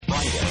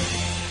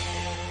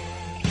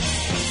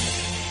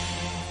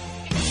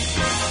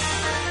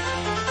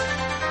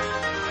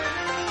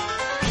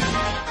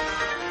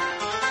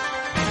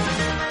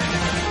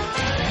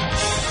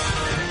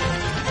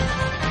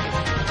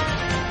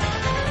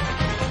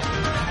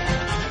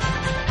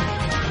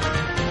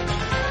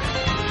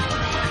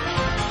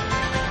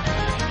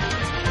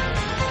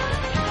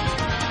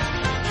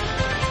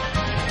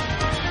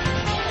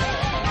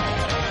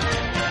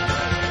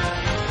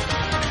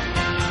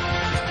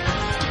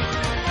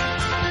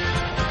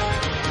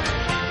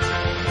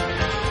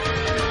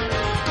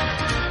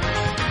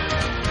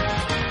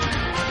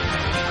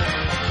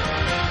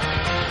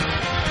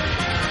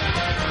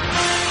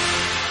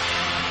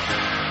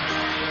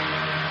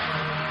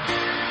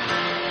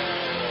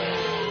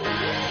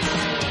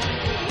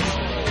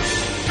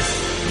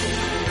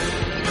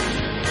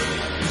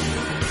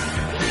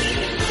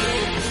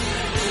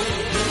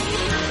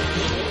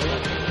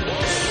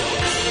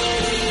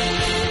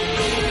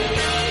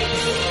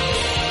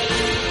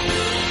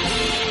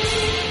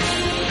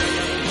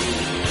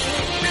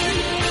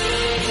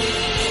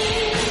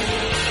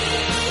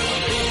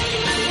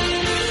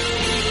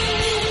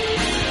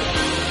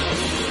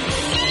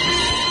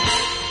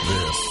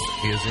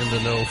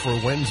for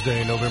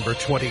Wednesday, November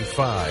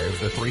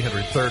 25, the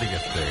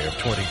 330th day of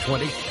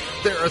 2020.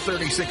 There are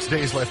 36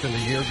 days left in the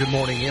year. Good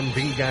morning,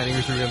 MB. Guiding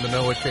you through In the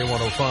Know at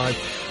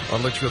K105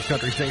 on Litchfield's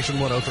Country Station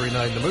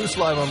 103.9 The Moose.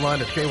 Live online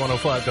at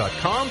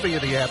K105.com via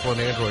the Apple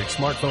and Android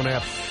smartphone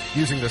app,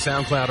 using the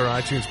SoundCloud or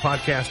iTunes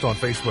podcast, on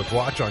Facebook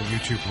Watch, on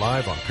YouTube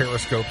Live, on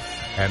Periscope,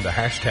 and the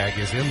hashtag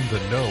is In the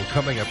Know.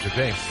 Coming up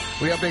today,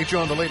 we update you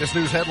on the latest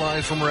news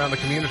headlines from around the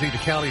community, the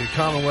county, the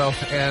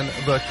Commonwealth, and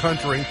the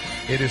country.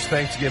 It is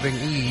Thanksgiving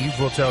Eve.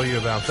 We'll tell you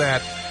about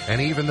that. And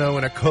even though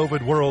in a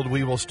COVID world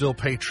we will still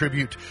pay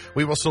tribute,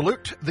 we will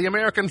salute the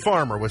American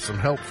farmer with some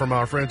help from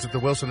our friends at the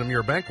Wilson &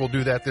 Muir Bank. We'll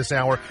do that this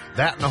hour.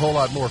 That and a whole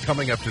lot more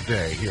coming up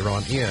today here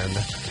on In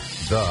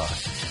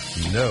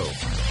the Know.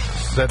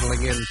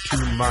 Settling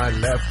into my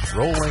left,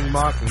 rolling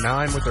Mach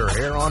 9 with her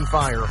hair on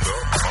fire,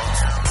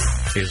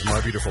 is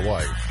my beautiful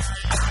wife,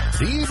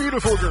 the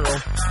beautiful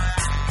girl.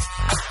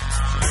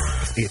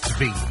 It's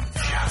Beach.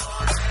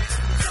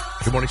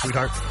 Good morning,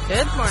 sweetheart.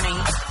 Good morning.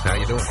 How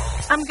you doing?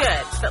 I'm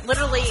good, but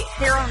literally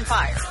hair on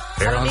fire.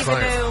 Hair on fire.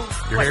 I don't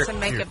even know what to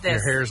make of this.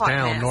 Your hair's hot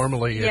down. mess.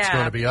 Normally, it's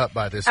going to be up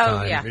by this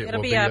time. Oh, yeah.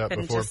 It'll be up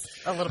in before. just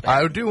a little bit.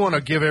 I do want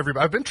to give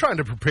everybody. I've been trying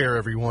to prepare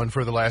everyone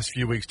for the last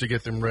few weeks to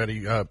get them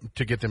ready,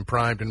 to get them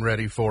primed and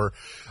ready for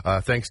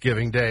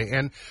Thanksgiving Day.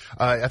 And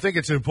I think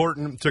it's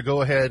important to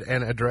go ahead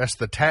and address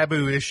the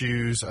taboo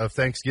issues of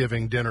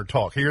Thanksgiving dinner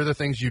talk. Here are the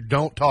things you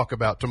don't talk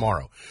about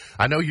tomorrow.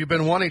 I know you've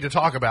been wanting to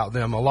talk about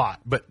them a lot,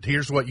 but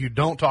here's what you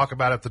don't talk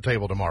about at the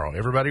table tomorrow.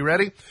 Everybody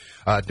ready?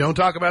 Don't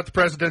talk about the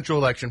presidential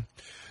election.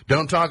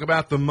 Don't talk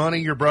about the money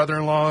your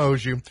brother-in-law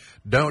owes you.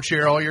 Don't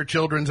share all your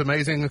children's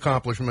amazing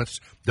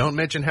accomplishments. Don't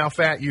mention how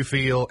fat you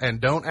feel.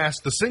 And don't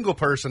ask the single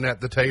person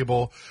at the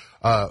table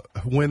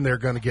when they're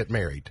going to get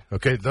married.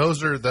 Okay,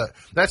 those are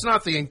that's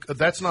not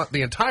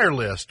the entire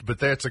list, but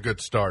that's a good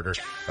starter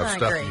of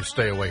stuff you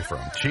stay away from.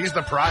 She's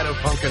the pride of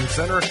Pumpkin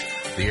Center,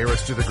 the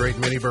heiress to the great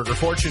mini burger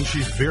fortune.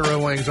 She's Vera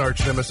Wang's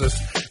arch nemesis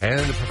and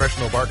the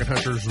Professional Bargain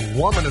Hunters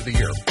Woman of the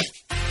Year.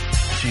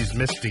 She's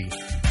Misty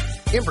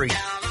Embry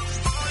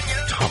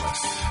Thomas.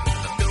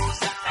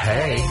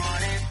 Hey.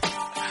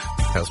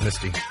 How's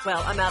Misty?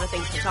 Well, I'm out of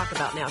things to talk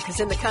about now, because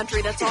in the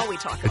country, that's all we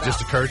talk about. It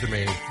just occurred to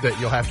me that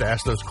you'll have to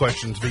ask those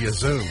questions via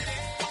Zoom,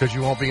 because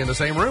you won't be in the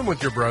same room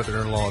with your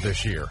brother-in-law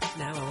this year.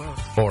 No, I won't.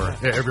 Or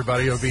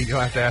everybody you'll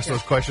have to ask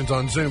those questions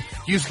on Zoom.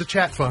 Use the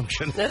chat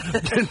function.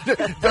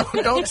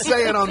 don't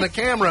say it on the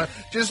camera.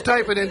 Just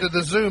type it into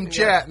the Zoom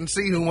chat and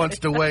see who wants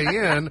to weigh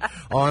in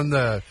on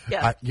the.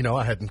 Yeah.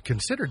 I hadn't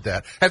considered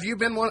that. Have you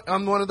been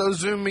on one of those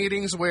Zoom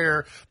meetings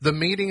where the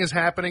meeting is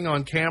happening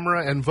on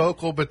camera and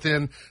vocal, but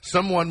then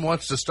someone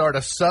wants to start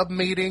a sub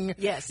meeting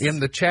in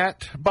the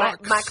chat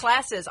box? My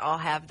classes all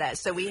have that.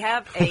 So we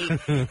have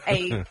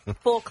a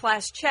full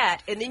class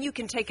chat, and then you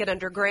can take it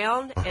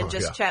underground and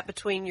just chat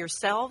between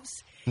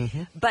yourselves.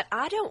 Mm-hmm. But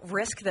I don't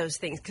risk those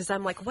things, because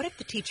I'm like, what if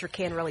the teacher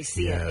can't really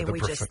see it, and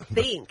we just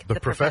think the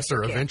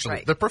professor eventually.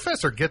 Right. The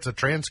professor gets a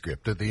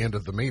transcript at the end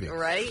of the meeting,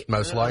 right?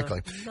 Most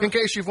likely. In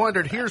case you've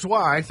wondered, here's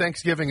why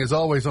Thanksgiving is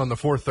always on the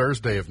fourth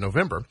Thursday of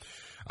November.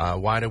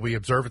 Why do we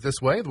observe it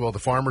this way? Well, the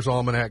Farmer's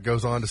Almanac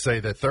goes on to say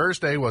that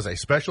Thursday was a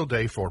special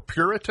day for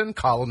Puritan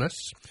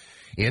colonists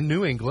in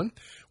New England,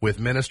 with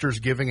ministers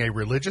giving a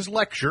religious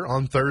lecture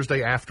on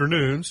Thursday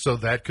afternoons, so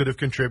that could have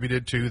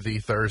contributed to the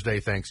Thursday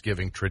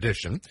Thanksgiving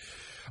tradition.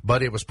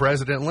 But it was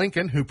President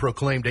Lincoln who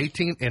proclaimed in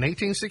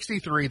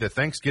 1863 that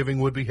Thanksgiving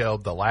would be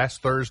held the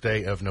last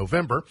Thursday of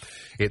November.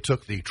 It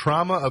took the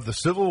trauma of the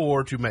Civil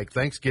War to make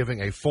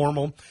Thanksgiving a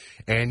formal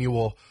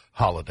annual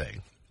holiday.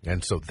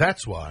 And so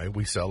that's why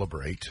we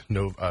celebrate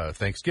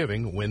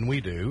Thanksgiving when we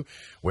do,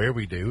 where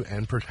we do,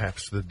 and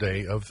perhaps the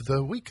day of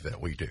the week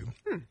that we do.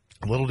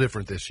 A little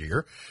different this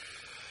year.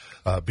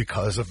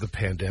 Because of the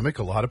pandemic,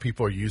 a lot of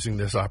people are using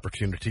this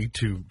opportunity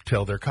to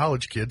tell their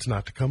college kids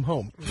not to come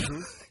home.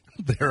 Mm-hmm.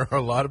 There are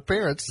a lot of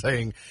parents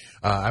saying,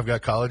 I've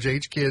got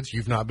college-age kids.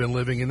 You've not been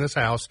living in this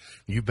house.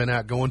 You've been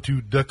out going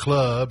to the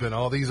club and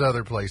all these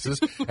other places,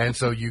 and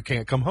so you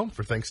can't come home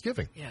for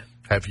Thanksgiving. Yeah.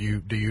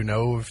 Do you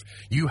know if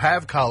you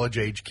have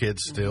college-age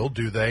kids still?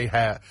 Do they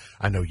have,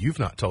 I know you've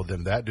not told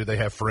them that. Do they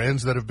have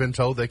friends that have been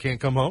told they can't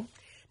come home?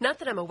 Not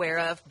that I'm aware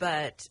of,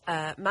 but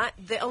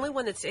the only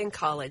one that's in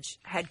college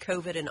had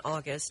COVID in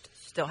August,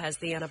 still has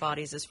the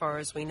antibodies as far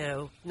as we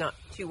know. Not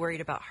too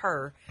worried about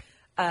her.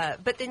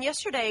 But then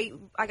yesterday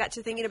I got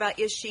to thinking about,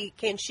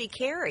 can she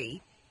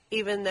carry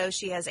even though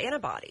she has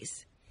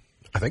antibodies?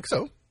 I think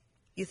so.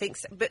 You think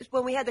so? But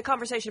when we had the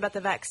conversation about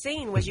the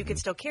vaccine, was you could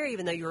still carry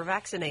even though you were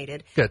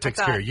vaccinated. Yeah, it takes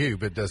care of you,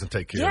 but it doesn't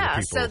take care of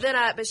the people. Yeah, so then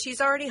but she's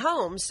already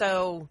home,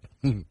 so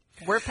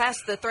we're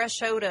past the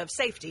threshold of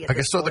safety at I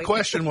guess this so. point. The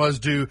question was,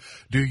 do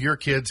your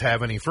kids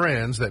have any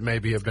friends that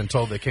maybe have been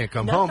told they can't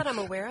come home? Not that I'm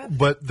aware of.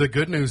 But the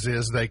good news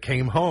is they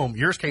came home.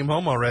 Yours came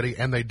home already,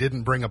 and they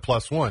didn't bring a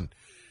 +1.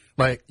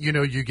 Like,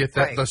 you get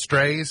that the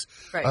strays.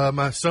 Right.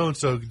 My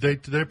so-and-so,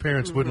 their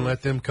parents wouldn't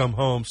let them come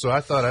home, so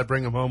I thought I'd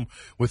bring them home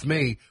with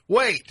me.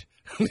 Wait,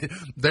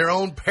 Their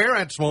own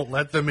parents won't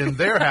let them in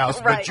their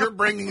house, Right. but you're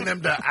bringing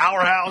them to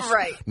our house?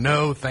 Right.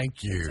 No,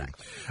 thank you.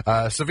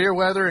 Exactly. Severe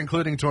weather,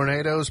 including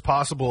tornadoes,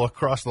 possible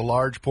across the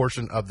large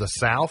portion of the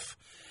South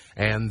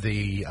and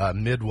the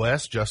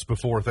Midwest just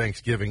before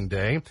Thanksgiving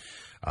Day.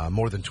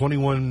 More than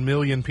 21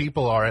 million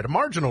people are at a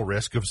marginal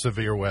risk of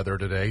severe weather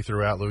today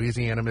throughout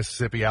Louisiana,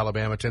 Mississippi,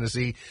 Alabama,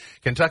 Tennessee,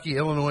 Kentucky,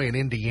 Illinois, and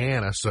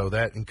Indiana. So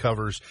that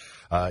covers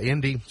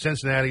Indy,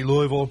 Cincinnati,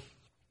 Louisville,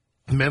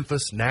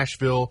 Memphis,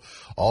 Nashville,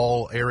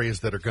 all areas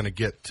that are going to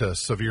get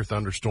severe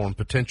thunderstorm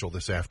potential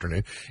this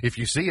afternoon. If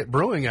you see it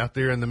brewing out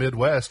there in the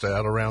Midwest,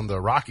 out around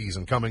the Rockies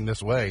and coming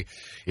this way,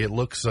 it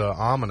looks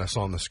ominous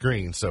on the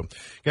screen. So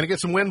going to get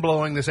some wind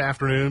blowing this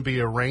afternoon, be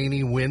a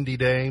rainy, windy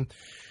day.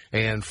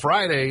 And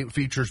Friday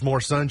features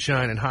more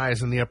sunshine and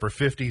highs in the upper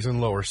 50s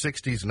and lower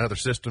 60s. Another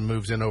system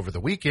moves in over the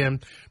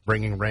weekend,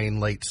 bringing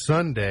rain late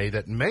Sunday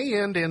that may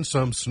end in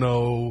some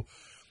snow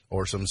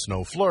or some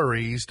snow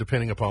flurries,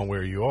 depending upon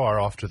where you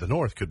are. Off to the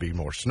north could be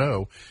more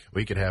snow.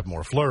 We could have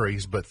more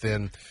flurries, but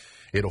then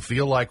it'll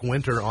feel like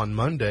winter on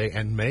Monday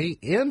and may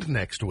end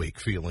next week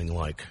feeling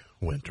like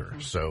winter.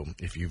 So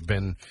if you've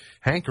been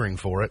hankering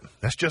for it,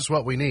 that's just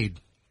what we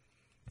need,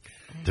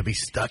 to be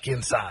stuck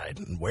inside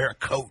and wear a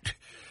coat.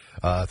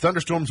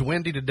 Thunderstorms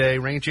windy today,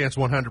 rain chance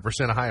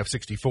 100%, a high of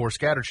 64,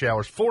 scattered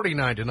showers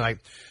 49 tonight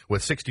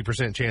with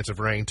 60% chance of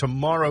rain.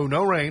 Tomorrow,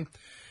 no rain,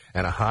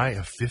 and a high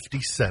of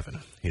 57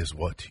 is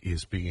what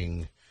is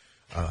being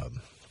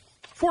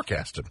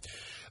forecasted.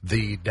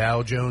 The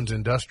Dow Jones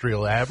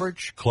Industrial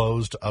Average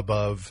closed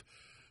above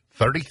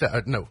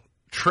 30,000,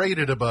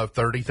 traded above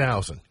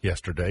 30,000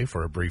 yesterday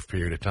for a brief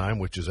period of time,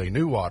 which is a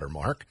new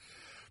watermark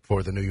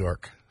for the New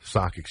York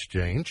Stock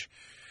Exchange.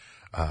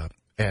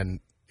 And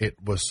it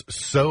was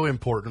so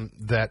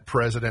important that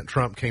President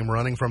Trump came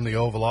running from the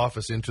Oval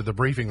Office into the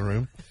briefing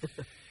room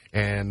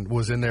and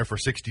was in there for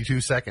 62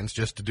 seconds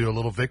just to do a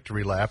little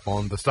victory lap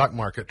on the stock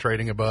market,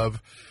 trading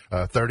above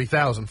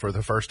 30,000 for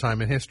the first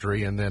time in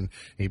history. And then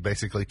he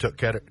basically took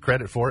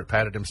credit for it,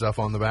 patted himself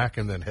on the back,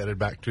 and then headed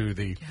back to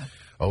the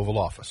Oval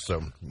Office.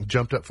 So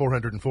jumped up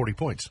 440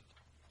 points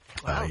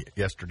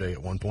yesterday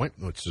at one point,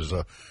 which is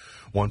a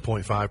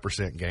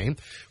 1.5% gain.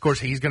 Of course,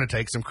 he's going to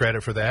take some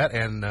credit for that,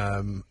 and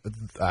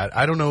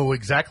I don't know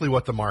exactly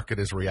what the market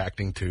is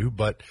reacting to,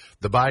 but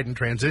the Biden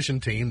transition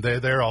team,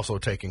 they're also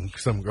taking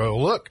some,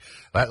 look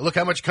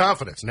how much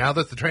confidence. Now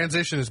that the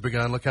transition has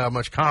begun, look how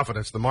much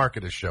confidence the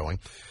market is showing.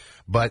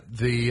 But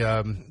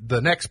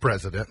the next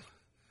president,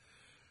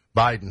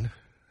 Biden,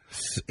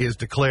 is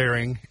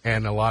declaring,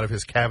 and a lot of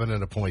his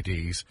cabinet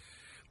appointees,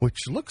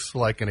 which looks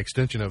like an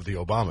extension of the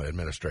Obama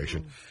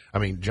administration. I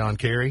mean, John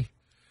Kerry,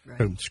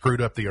 who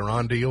screwed up the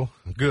Iran deal.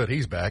 Good,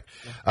 he's back.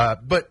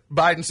 But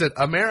Biden said,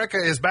 America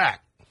is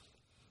back.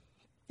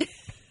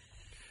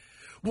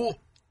 Well,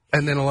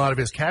 and then a lot of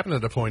his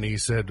cabinet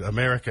appointees said,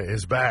 America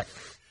is back.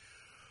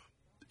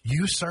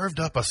 You served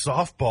up a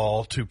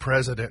softball to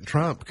President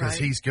Trump because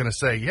he's going to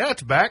say, yeah,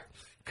 it's back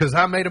because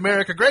I made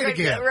America great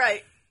again.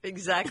 Right,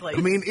 exactly.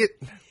 I mean,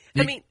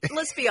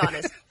 let's be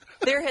honest.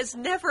 There has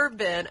never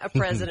been a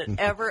president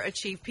ever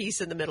achieve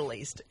peace in the Middle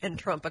East, and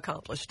Trump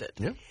accomplished it.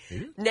 Yeah,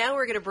 now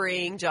we're going to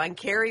bring John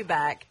Kerry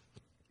back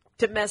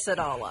to mess it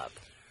all up.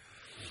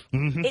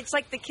 Mm-hmm. It's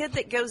like the kid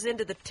that goes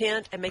into the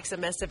tent and makes a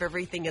mess of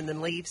everything and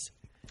then leaves.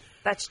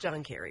 That's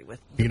John Kerry with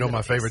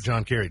my favorite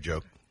John Kerry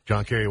joke.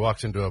 John Kerry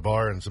walks into a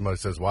bar and somebody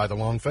says, why the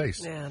long face?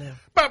 Yeah,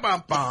 I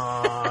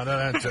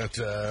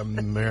know.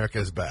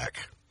 America's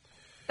back.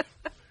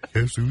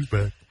 Guess who's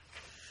back?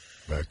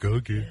 Back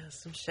again. Yeah,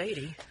 some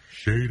shady.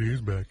 Shady's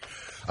back.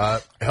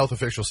 Health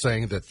officials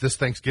saying that this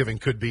Thanksgiving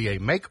could be a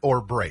make or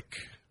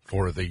break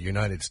for the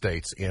United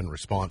States in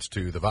response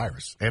to the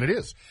virus. And it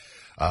is.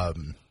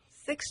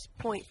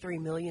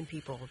 6.3 million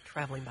people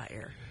traveling by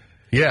air.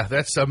 Yeah,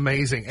 that's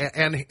amazing.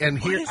 And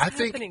here, I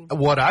think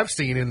what I've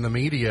seen in the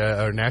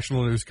media or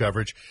national news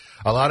coverage,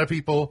 a lot of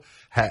people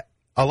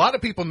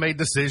made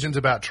decisions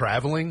about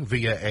traveling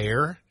via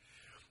air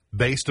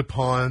based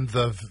upon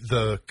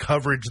the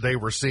coverage they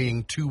were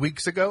seeing 2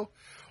 weeks ago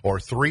or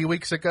 3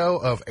 weeks ago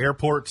of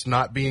airports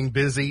not being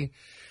busy.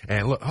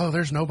 And look,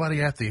 there's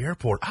nobody at the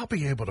airport. I'll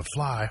be able to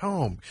fly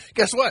home.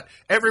 Guess what?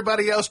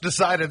 Everybody else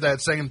decided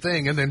that same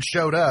thing and then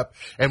showed up.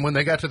 And when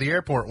they got to the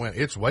airport, went,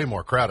 it's way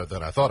more crowded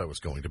than I thought it was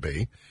going to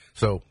be.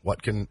 So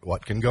what can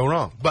go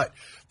wrong? But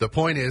the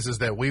point is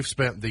that we've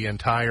spent the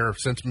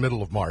since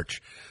middle of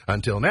March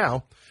until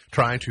now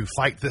trying to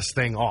fight this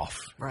thing off.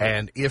 Right.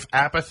 And if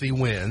apathy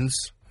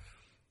wins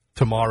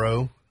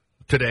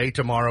today,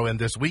 tomorrow, and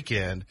this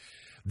weekend,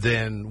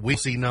 then we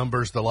see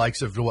numbers the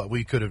likes of what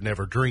we could have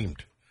never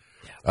dreamed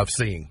of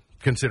seeing,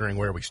 considering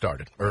where we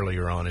started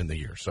earlier on in the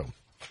year. So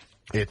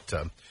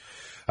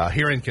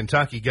here in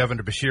Kentucky,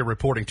 Governor Beshear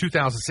reporting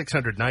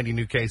 2,690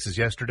 new cases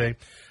yesterday.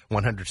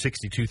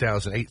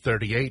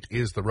 162,838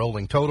 is the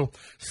rolling total.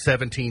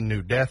 17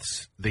 new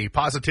deaths. The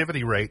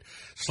positivity rate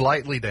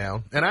slightly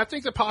down. And I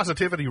think the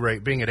positivity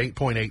rate being at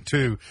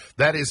 8.82,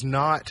 that is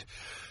not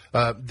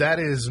That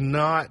is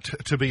not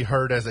to be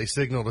heard as a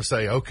signal to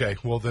say, okay,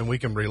 well, then we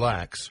can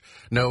relax.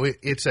 No,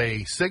 it's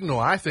a signal,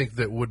 I think,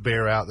 that would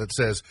bear out that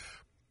says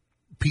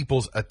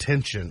people's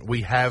attention.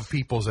 We have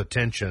people's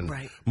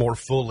attention more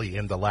fully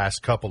in the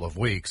last couple of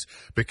weeks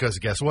because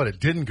guess what? It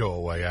didn't go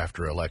away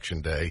after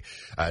Election Day.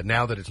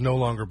 Now that it's no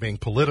longer being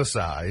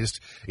politicized,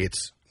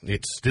 it's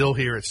still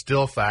here. It's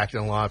still a fact.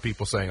 And a lot of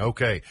people saying,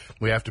 okay,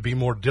 we have to be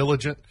more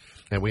diligent.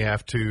 And we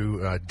have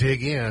to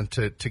dig in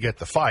to get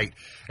the fight.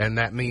 And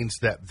that means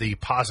that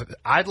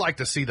I'd like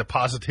to see the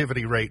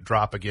positivity rate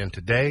drop again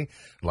today.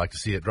 I'd like to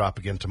see it drop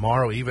again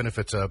tomorrow, even if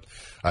it's a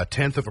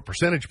 1/10 of a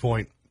percentage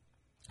point,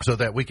 so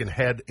that we can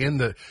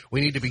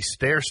we need to be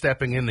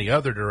stair-stepping in the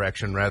other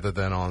direction rather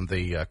than on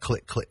the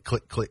click, click,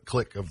 click, click,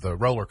 click of the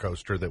roller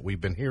coaster that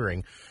we've been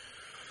hearing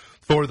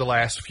for the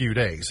last few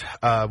days.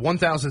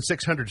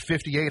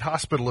 1,658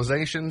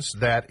 hospitalizations.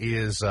 That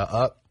is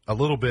up a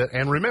little bit.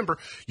 And remember,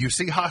 you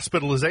see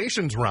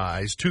hospitalizations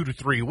rise 2 to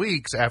 3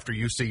 weeks after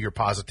you see your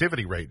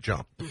positivity rate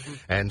jump. Mm-hmm.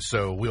 And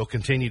so we'll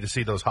continue to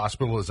see those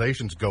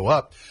hospitalizations go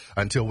up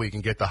until we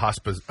can get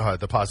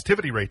the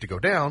positivity rate to go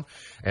down.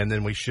 And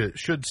then we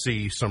should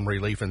see some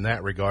relief in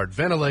that regard.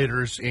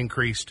 Ventilators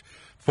increased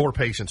 4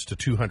 patients to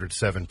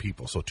 207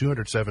 people. So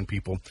 207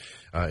 people,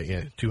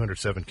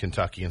 207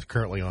 Kentuckians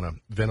currently on a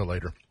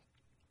ventilator.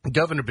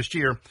 Governor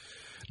Beshear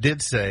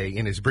did say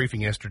in his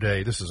briefing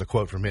yesterday, this is a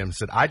quote from him,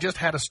 said, "I just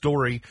had a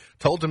story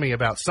told to me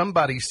about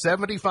somebody's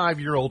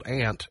 75-year-old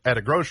aunt at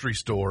a grocery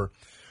store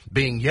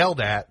being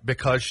yelled at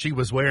because she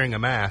was wearing a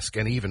mask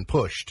and even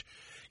pushed.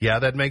 Yeah,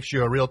 that makes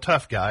you a real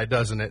tough guy,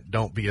 doesn't it?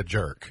 Don't be a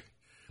jerk."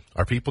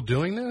 Are people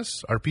doing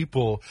this? Are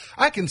people,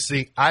 I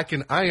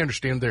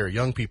understand there are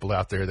young people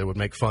out there that would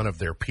make fun of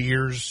their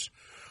peers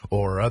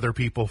or other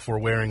people for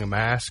wearing a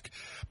mask,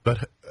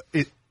 but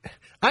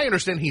I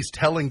understand he's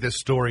telling this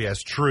story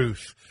as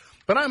truth.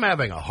 But I'm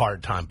having a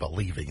hard time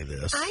believing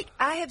this.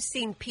 I have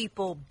seen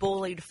people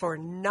bullied for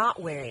not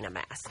wearing a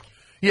mask.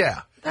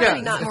 Yeah.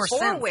 Not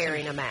for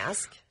wearing a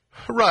mask.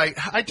 Right.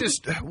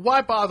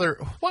 Why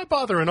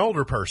bother an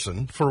older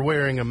person for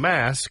wearing a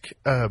mask?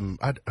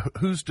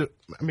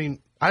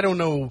 I don't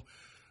know.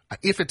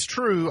 If it's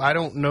true, I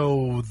don't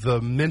know the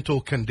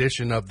mental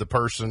condition of the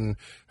person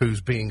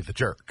who's being the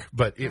jerk.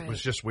 But it was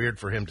just weird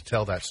for him to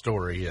tell that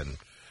story and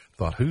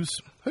thought, who's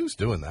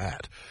doing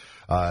that?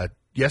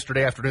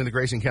 Yesterday afternoon, the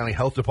Grayson County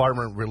Health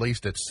Department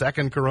released its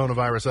second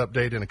coronavirus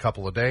update in a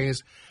couple of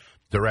days.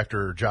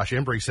 Director Josh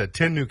Embry said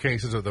 10 new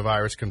cases of the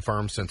virus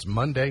confirmed since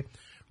Monday,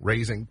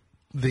 raising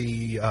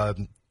the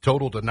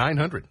total to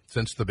 900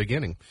 since the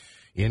beginning.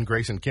 In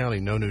Grayson County,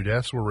 no new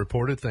deaths were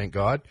reported, thank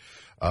God.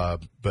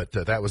 But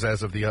that was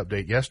as of the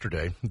update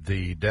yesterday.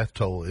 The death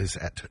toll is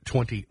at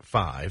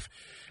 25.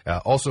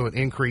 Also an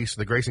increase,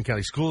 the Grayson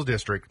County Schools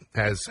District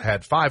has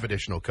had 5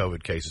 additional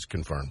COVID cases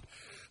confirmed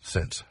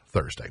since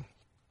Thursday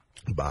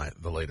by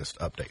the latest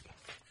update.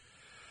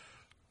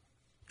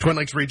 Twin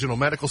Lakes Regional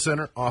Medical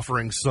Center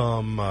offering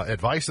some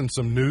advice and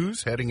some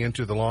news heading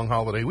into the long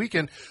holiday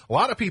weekend. A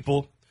lot of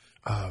people,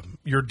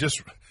 your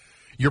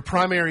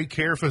primary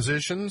care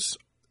physicians,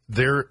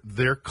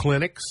 their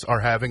clinics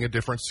are having a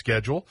different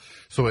schedule,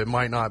 so it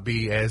might not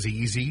be as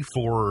easy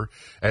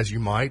as you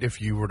might if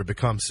you were to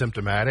become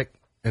symptomatic.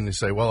 And they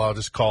say, well, I'll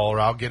just call, or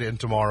I'll get in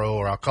tomorrow,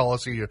 or I'll call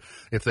and see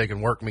if they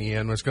can work me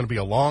in. It's going to be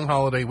a long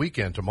holiday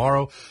weekend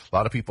tomorrow. A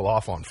lot of people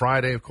off on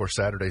Friday. Of course,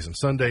 Saturdays and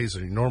Sundays are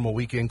normal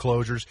weekend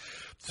closures.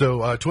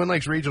 So Twin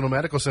Lakes Regional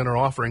Medical Center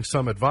offering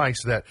some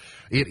advice that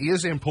it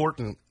is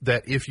important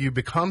that if you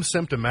become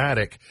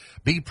symptomatic,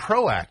 be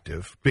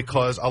proactive,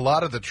 because a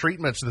lot of the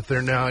treatments that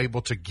they're now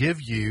able to give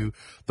you,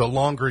 the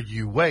longer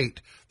you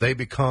wait, they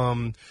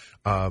become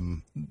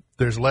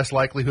there's less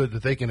likelihood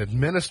that they can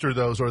administer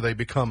those, or they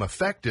become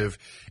effective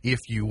if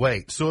you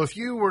wait. So if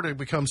you were to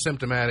become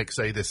symptomatic,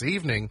 say, this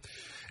evening,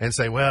 and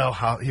say, well,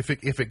 if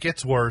it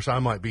gets worse, I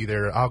might be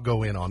there, I'll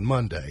go in on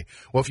Monday.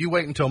 Well, if you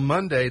wait until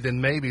Monday,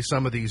 then maybe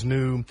some of these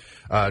new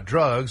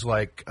drugs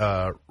like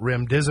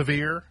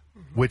remdesivir,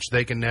 which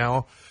they can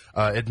now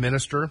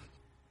administer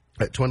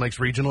at Twin Lakes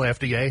Regional,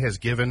 FDA has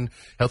given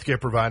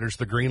healthcare providers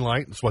the green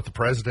light. It's what the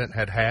president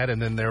had.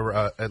 And then there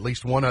were at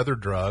least one other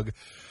drug,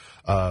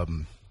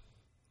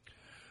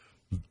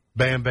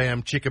 Bam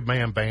Bam, Chicka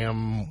Bam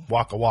Bam,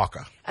 Waka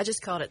Waka. I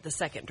just called it the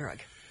second drug.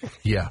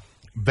 Yeah.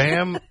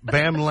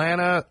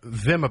 Bamlana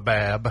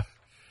Vimabab,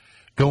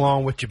 go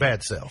on with your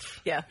bad self.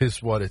 Yeah.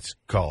 Is what it's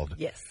called.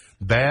 Yes.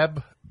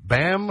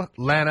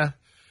 Bamlana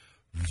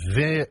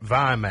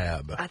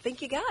Vimab. I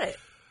think you got it.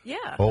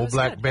 Yeah. Old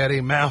Black good.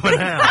 Betty Malvin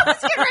Hound. I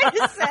was ready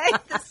to say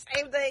the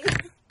same thing.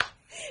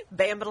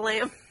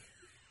 Bam-ba-lam.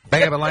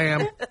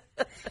 Bam-ba-lam.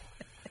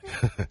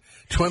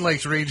 Twin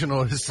Lakes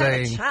Regional is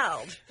saying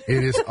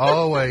it is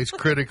always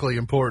critically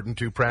important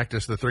to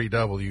practice the 3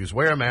 W's.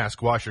 Wear a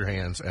mask, wash your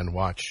hands, and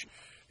watch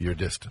your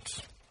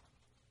distance.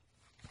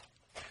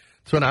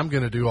 That's what I'm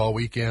going to do all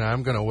weekend.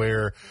 I'm going to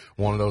wear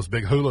one of those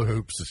big hula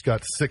hoops. It's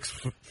got 6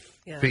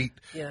 feet,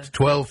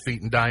 12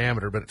 feet in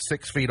diameter, but it's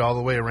 6 feet all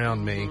the way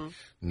around me.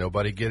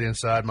 Nobody get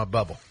inside my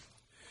bubble.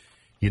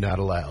 You're not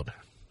allowed.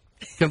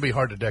 It's going to be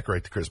hard to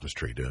decorate the Christmas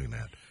tree doing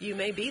that. You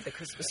may be the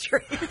Christmas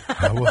tree.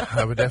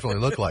 I would definitely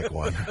look like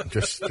one.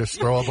 Just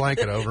throw a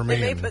blanket over me.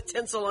 They may put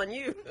tinsel on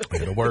you.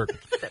 It'll work.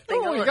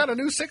 You got a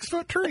new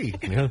 6-foot tree.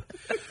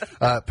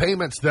 Yeah.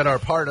 Payments that are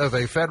part of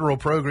a federal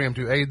program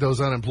to aid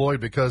those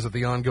unemployed because of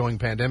the ongoing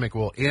pandemic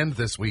will end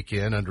this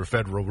weekend under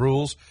federal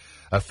rules,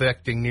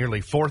 affecting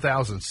nearly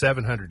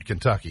 4,700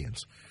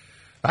 Kentuckians.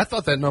 I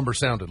thought that number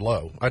sounded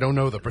low. I don't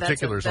know the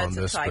particulars on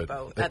this. That's a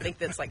typo. But I think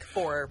that's like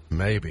 4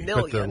 maybe.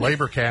 million. But the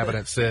Labor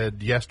Cabinet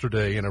said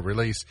yesterday in a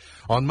release,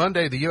 on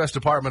Monday, the U.S.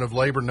 Department of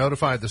Labor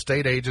notified the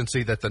state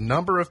agency that the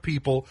number of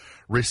people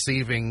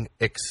receiving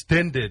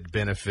extended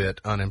benefit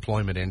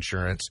unemployment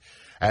insurance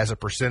as a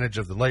percentage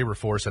of the labor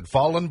force had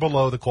fallen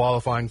below the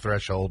qualifying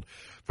threshold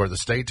for the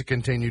state to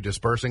continue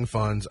dispersing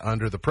funds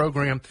under the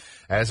program.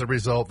 As a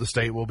result, the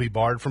state will be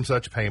barred from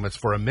such payments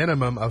for a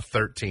minimum of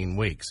 13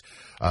 weeks.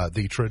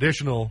 The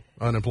traditional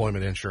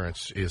unemployment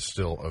insurance is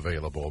still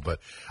available, but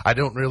I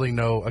don't really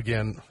know.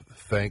 Again,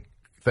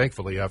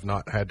 thankfully, I've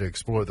not had to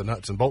explore the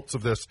nuts and bolts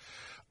of this,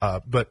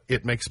 but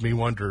it makes me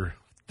wonder,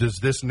 does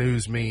this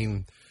news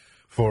mean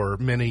for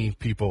many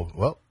people,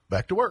 well,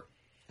 back to work?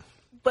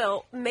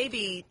 Well,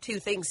 maybe 2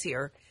 things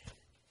here.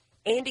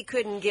 Andy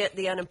couldn't get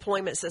the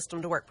unemployment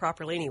system to work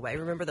properly anyway.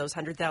 Remember those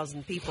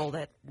 100,000 people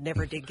that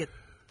never did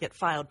get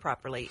filed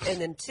properly. And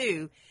then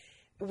 2,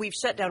 we've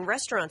shut down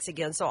restaurants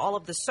again, so all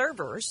of the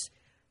servers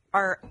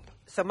are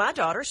 – so my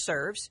daughter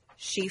serves.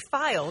 She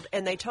filed,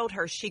 and they told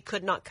her she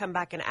could not come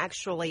back and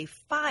actually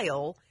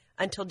file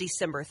until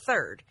December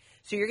 3rd.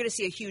 So you're going to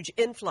see a huge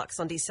influx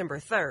on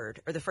December 3rd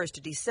or the 1st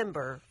of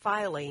December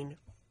filing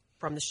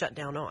from the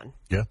shutdown on.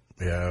 Yeah.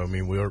 I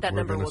mean, that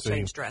number will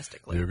change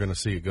drastically. You're going to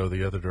see it go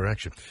the other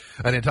direction.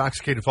 An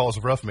intoxicated Falls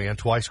of Rough man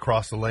twice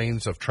crossed the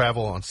lanes of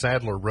travel on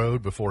Sadler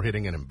Road before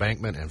hitting an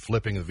embankment and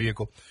flipping the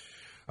vehicle.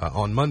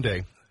 On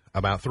Monday,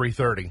 about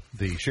 3:30,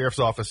 the Sheriff's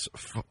Office,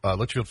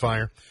 Litchfield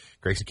Fire,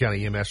 Grayson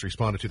County EMS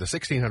responded to the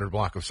 1600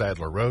 block of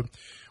Sadler Road,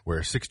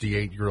 where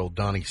 68-year-old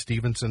Donnie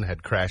Stevenson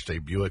had crashed a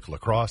Buick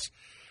LaCrosse.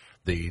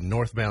 The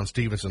northbound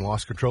Stevenson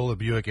lost control of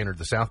the Buick, entered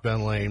the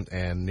southbound lane,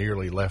 and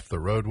nearly left the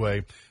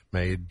roadway,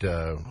 made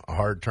a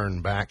hard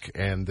turn back,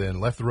 and then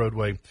left the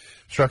roadway,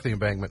 struck the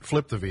embankment,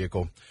 flipped the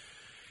vehicle.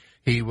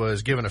 He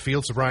was given a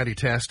field sobriety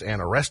test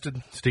and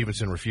arrested.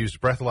 Stevenson refused a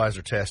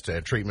breathalyzer test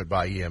and treatment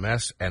by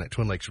EMS, and at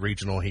Twin Lakes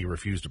Regional, he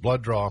refused a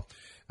blood draw.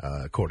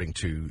 According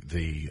to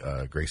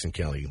the Grayson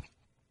County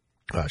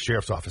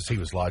Sheriff's Office, he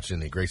was lodged in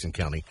the Grayson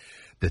County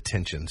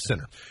Detention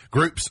Center.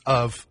 Groups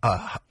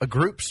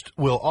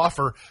will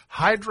offer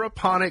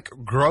hydroponic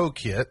grow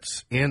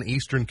kits in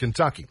eastern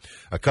Kentucky.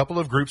 A couple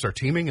of groups are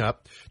teaming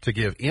up to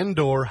give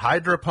indoor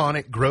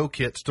hydroponic grow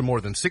kits to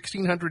more than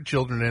 1,600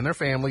 children and their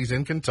families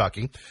in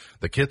Kentucky.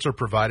 The kits are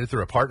provided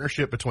through a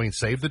partnership between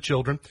Save the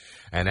Children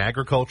and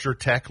agriculture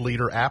tech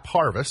leader App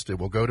Harvest. It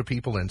will go to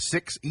people in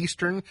 6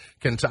 eastern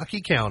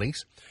Kentucky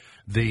counties.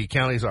 The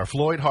counties are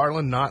Floyd,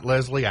 Harlan, Knott,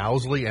 Leslie,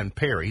 Owsley, and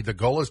Perry. The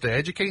goal is to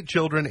educate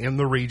children in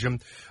the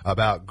region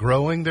about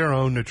growing their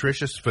own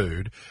nutritious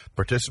food.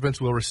 Participants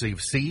will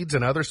receive seeds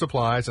and other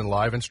supplies, and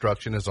live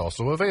instruction is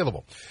also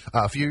available.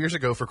 A few years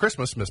ago for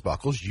Christmas, Miss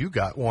Buckles, you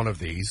got one of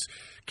these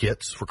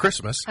kits for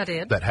Christmas. I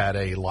did. That had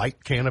a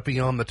light canopy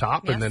on the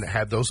top, yes. And then it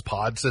had those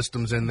pod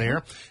systems in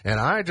there. And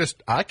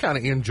I kind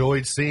of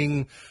enjoyed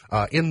seeing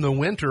in the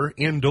winter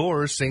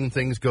indoors, seeing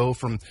things go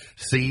from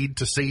seed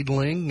to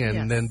seedling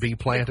and then be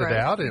planted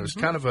out. And it was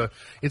kind of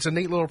it's a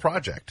neat little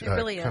project. It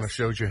really is. Kind of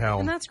shows you how.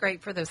 And that's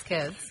great for those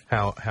kids.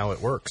 How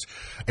it works.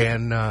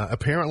 And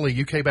apparently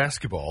UK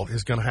basketball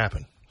is going to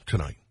happen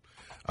tonight.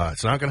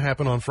 It's not going to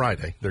happen on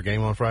Friday. Their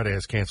game on Friday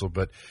is canceled,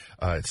 but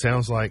it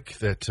sounds like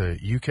that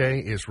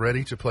UK is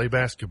ready to play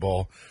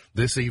basketball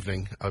this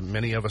evening.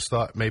 Many of us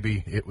thought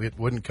maybe it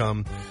wouldn't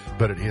come,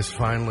 but it is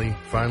finally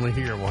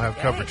here. We'll have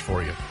coverage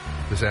for you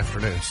this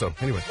afternoon. So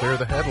anyway, there are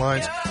the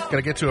headlines. Going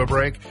to get to a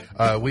break.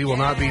 We will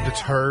not be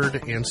deterred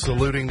in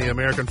saluting the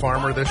American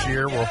farmer this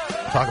year. We'll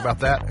talk about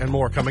that and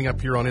more coming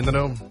up here on In the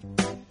Know.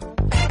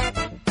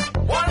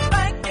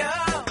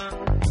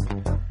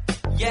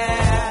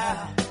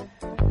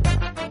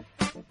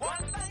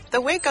 The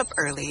wake up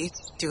early,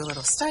 do a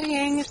little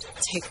studying,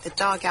 take the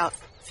dog out,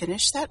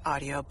 finish that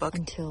audiobook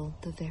until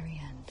the very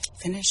end.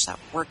 Finish that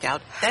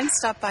workout, then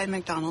stop by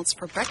McDonald's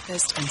for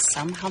breakfast and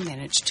somehow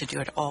manage to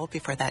do it all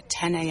before that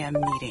 10 a.m.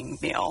 meeting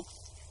meal.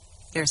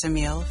 There's a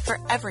meal for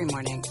every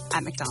morning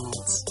at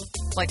McDonald's.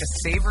 Like a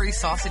savory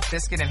sausage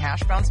biscuit and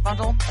hash browns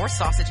bundle or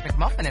sausage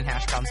McMuffin and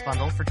hash browns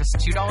bundle for just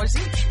 $2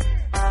 each.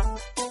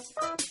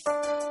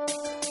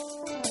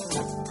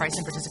 Price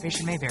and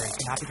participation may vary.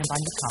 Cannot be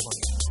combined with combo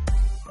meals.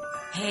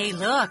 Hey,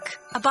 look,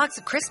 a box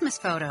of Christmas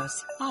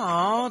photos.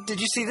 Oh, did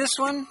you see this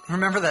one?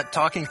 Remember that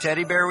talking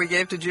teddy bear we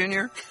gave to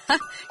Junior?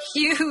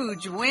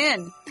 Huge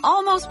win.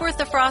 Almost worth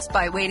the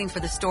frostbite waiting for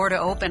the store to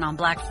open on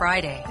Black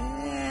Friday.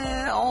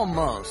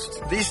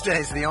 Almost. These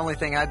days, the only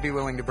thing I'd be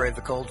willing to brave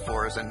the cold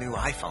for is a new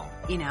iPhone.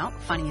 You know,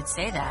 funny you'd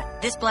say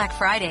that. This Black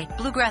Friday,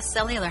 Bluegrass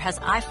Cellular has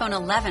iPhone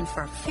 11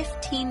 for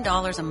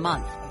 $15 a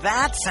month.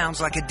 That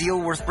sounds like a deal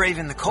worth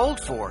braving the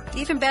cold for.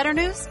 Even better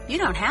news? You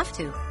don't have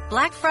to.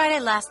 Black Friday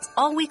lasts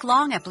all week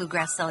long at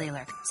Bluegrass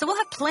Cellular, so we'll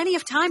have plenty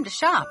of time to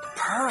shop.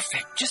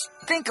 Perfect. Just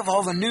think of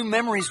all the new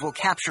memories we'll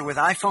capture with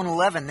iPhone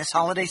 11 this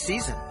holiday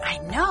season. I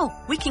know.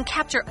 We can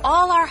capture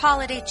all our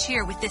holiday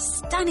cheer with this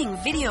stunning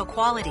video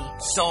quality.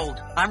 Sold.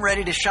 I'm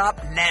ready to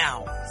shop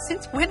now.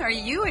 Since when are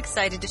you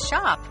excited to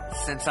shop?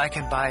 Since I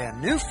can buy a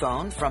new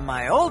phone from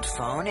my old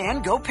phone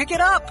and go pick it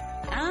up.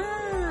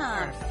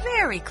 Ah,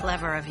 very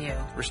clever of you.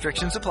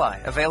 Restrictions apply.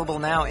 Available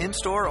now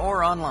in-store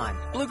or online.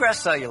 Bluegrass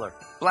Cellular.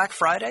 Black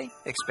Friday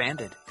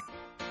expanded.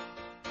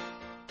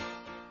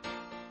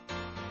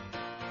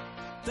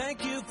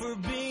 Thank you for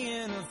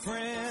being a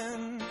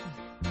friend.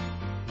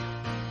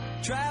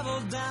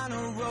 Travel down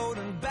a road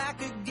and back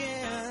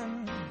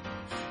again.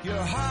 Your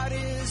heart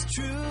is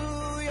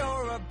true.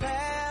 You're a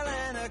pal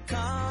and a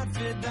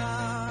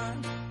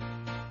confidant.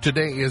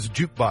 Today is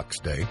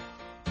Jukebox Day.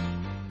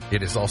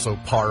 It is also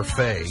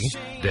Parfait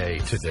Day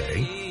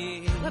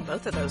today. I love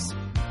both of those.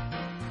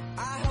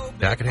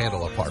 Now, I can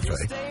handle a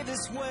parfait.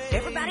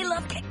 Everybody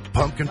love cake.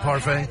 Pumpkin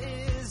parfait.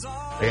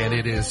 And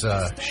it is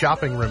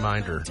Shopping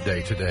Reminder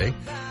Day today.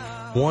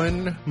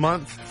 1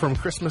 month from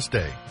Christmas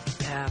Day,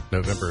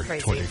 November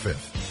Crazy.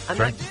 25th.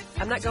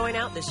 I'm not going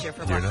out this year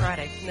for Black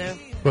Friday. No.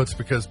 Well, it's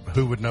because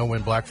who would know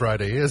when Black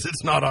Friday is?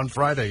 It's not on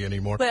Friday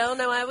anymore. Well,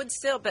 no, I would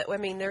still, but I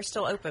mean, they're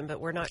still open, but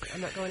I'm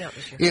not going out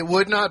this year. It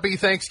would not be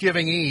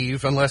Thanksgiving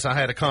Eve unless I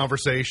had a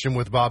conversation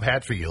with Bob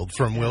Hatfield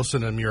from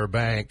Wilson and Muir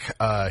Bank.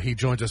 He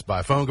joins us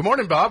by phone. Good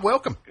morning, Bob.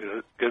 Welcome.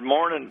 Good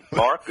morning,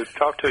 Mark. Good to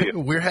talk to you.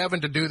 We're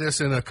having to do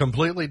this in a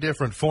completely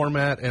different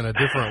format and a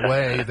different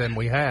way than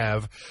we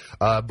have.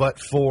 But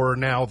for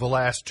now, the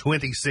last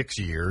 26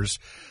 years,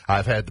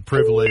 I've had the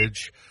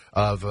privilege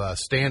of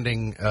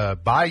standing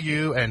by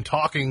you and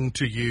talking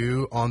to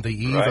you on the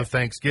eve of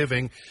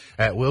Thanksgiving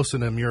at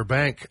Wilson and Muir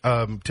Bank.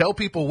 Tell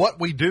people what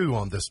we do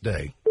on this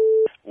day.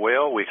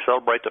 Well, we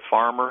celebrate the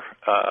farmer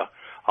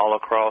all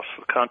across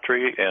the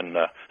country, and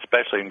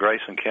especially in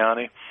Grayson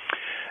County.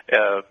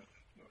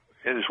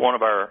 It is one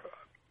of our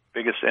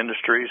biggest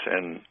industries,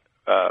 and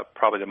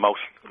probably the most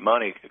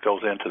money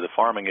goes into the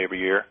farming every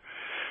year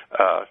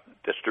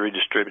that's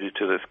redistributed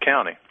to this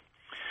county.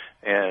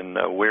 And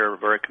we're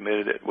very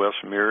committed at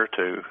Wilson Muir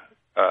to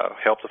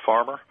help the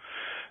farmer.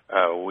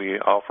 We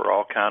offer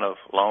all kind of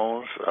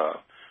loans,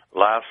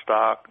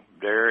 livestock,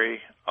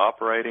 dairy,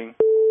 operating,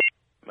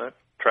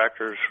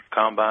 tractors,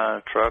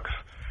 combine, trucks,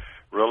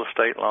 real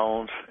estate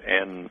loans,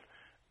 and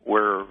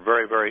we're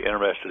very, very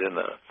interested in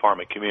the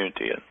farming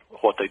community and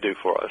what they do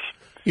for us.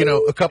 You know,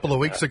 a couple of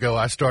weeks ago,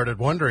 I started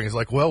wondering,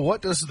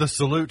 what does the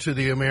salute to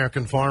the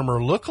American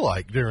farmer look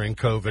like during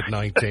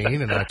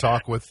COVID-19? And I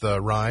talked with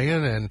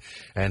Ryan,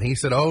 and he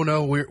said, oh,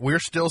 no, we're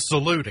still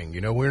saluting. You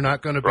know, we're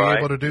not going to be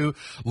able to do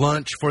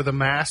lunch for the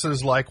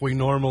masses like we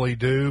normally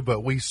do,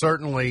 but we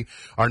certainly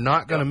are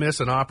not going to miss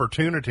an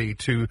opportunity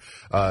to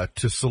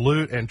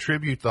salute and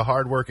tribute the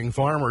hardworking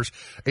farmers.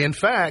 In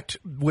fact,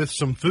 with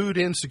some food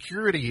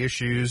insecurity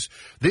issues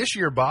this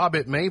year, Bob,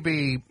 it may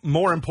be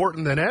more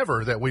important than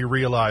ever that we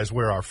realize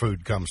where our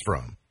food comes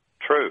from.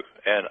 True,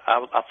 and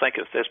I think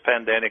that this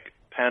pandemic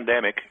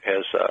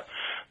has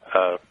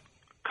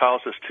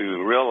caused us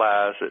to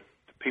realize that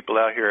people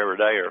out here every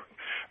day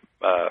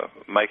are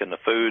making the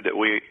food that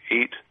we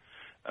eat,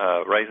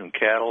 raising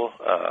cattle,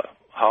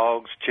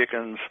 hogs,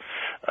 chickens,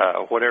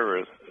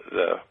 whatever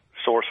the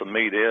source of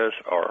meat is,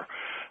 or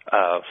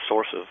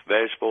source of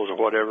vegetables or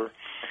whatever.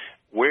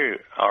 We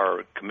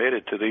are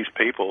committed to these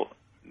people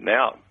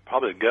now,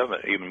 probably the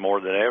government even more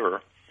than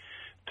ever,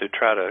 to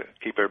try to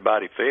keep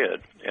everybody fed.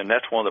 And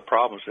that's one of the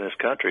problems in this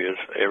country is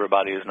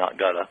everybody has not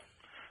got a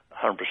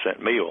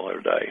 100% meal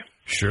every day.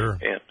 Sure.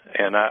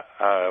 And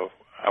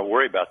I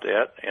worry about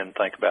that and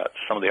think about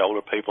some of the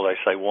older people. They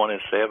say 1 in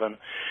 7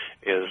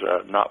 is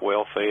not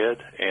well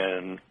fed,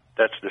 and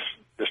that's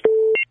this.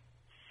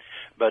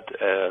 But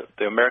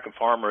the American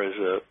farmer is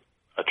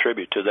a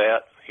tribute to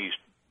that. He's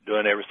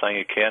doing everything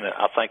he can. And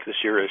I think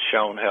this year has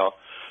shown how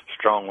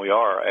strong we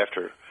are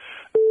after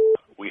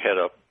we had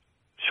a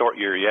short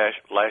year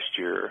last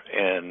year,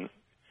 and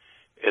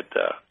it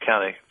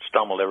kind of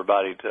stumbled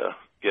everybody to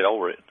get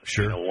over it.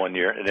 Sure. 1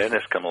 year, and then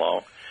it's come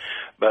along.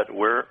 But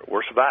we're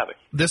surviving.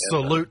 This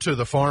salute to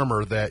the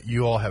farmer that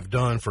you all have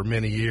done for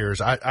many years.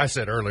 I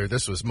said earlier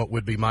this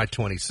would be my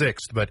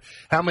 26th, but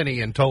how many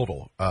in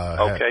total?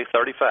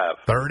 35.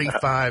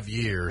 35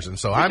 years, and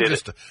so I'm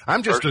just a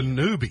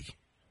newbie.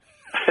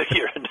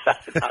 You're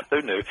not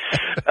too new.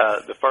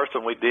 The first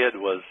one we did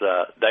was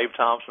Dave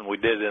Thompson. We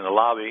did it in the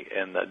lobby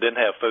and didn't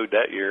have food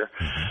that year,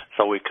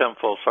 so we come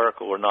full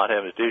circle. We're not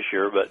having it this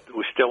year, but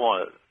we still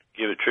want to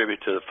give a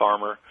tribute to the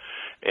farmer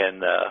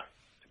and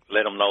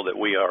let them know that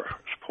we are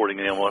supporting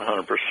them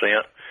 100%.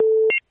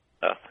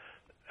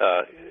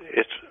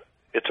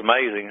 It's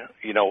amazing,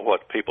 you know,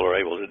 what people are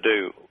able to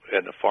do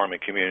in the farming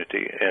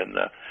community,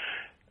 and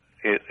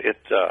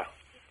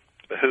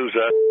behooves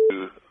us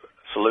to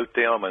salute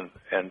them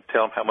and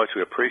tell them how much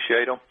we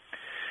appreciate them.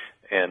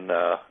 And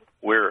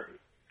we're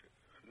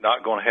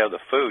not going to have the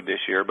food this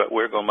year, but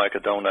we're going to make a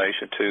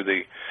donation to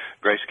the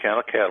Grayson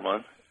County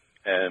Cattlemen,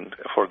 and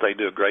for they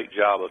do a great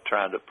job of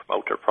trying to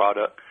promote their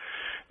product,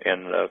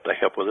 and they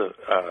help with it.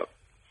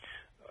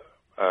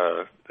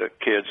 The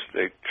kids,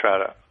 they try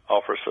to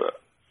offer us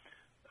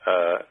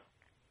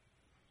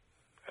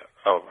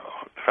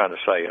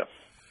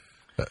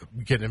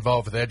getting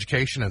involved with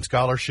education and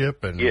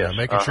scholarship, and yes,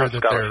 making sure that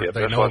scholarship.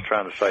 they That's know. what I'm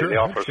trying to say. Sure, they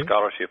offer a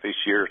scholarship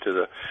each year to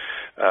the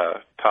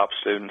top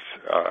students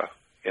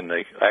in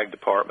the ag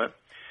department,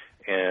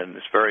 and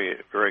it's very,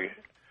 very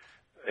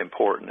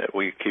important that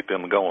we keep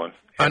them going.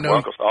 And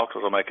we're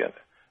also making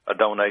a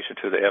donation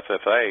to the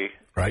FFA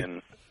right.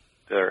 and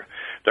their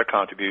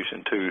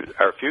contribution to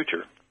our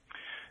future.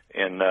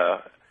 And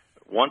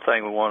one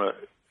thing we want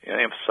to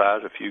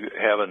emphasize, if you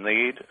have a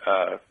need,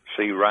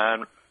 see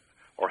Ryan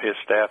or his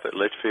staff at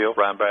Litchfield,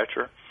 Ryan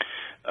Batcher,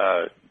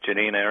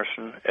 Janine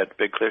Anderson at the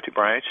Big Clifty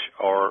branch,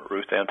 or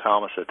Ruth Ann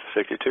Thomas at the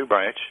 62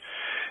 branch.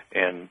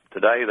 And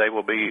today they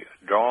will be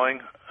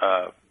drawing,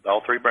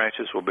 all three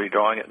branches will be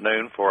drawing at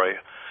noon for a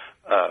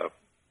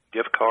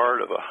gift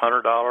card of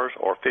 $100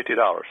 or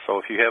 $50. So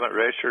if you haven't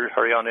registered,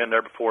 hurry on in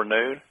there before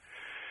noon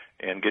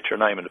and get your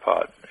name in the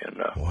pot. And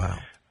wow.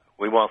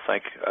 We want to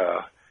thank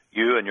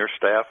you and your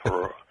staff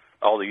for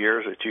all the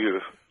years that you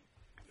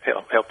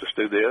have helped us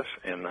do this.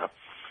 And I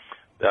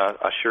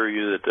assure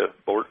you that the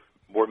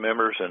board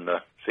members and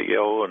the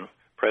CEO and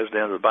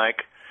president of the bank,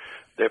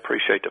 they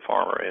appreciate the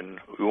farmer, and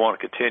we want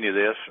to continue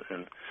this.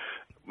 And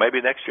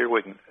maybe next year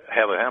we can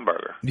have a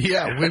hamburger.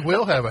 Yeah, we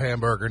will have a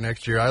hamburger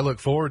next year. I look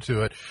forward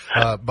to it.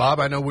 Bob,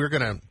 I know we're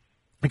going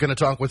to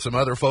talk with some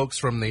other folks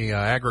from the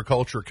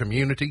agriculture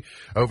community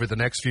over the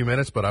next few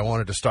minutes, but I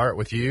wanted to start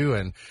with you,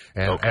 and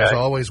okay. As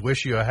always,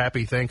 wish you a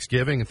happy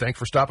Thanksgiving, and thanks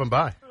for stopping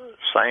by.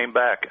 Same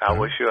back. I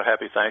wish you a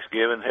happy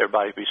Thanksgiving.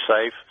 Everybody be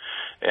safe,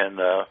 and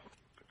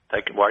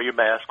wear your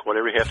mask,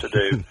 whatever you have to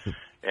do,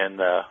 and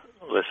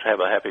let's have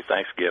a happy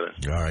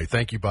Thanksgiving. All right.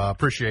 Thank you, Bob.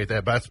 Appreciate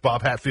that. That's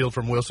Bob Hatfield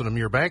from Wilson &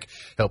 Muir Bank,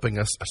 helping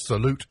us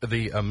salute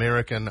the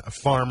American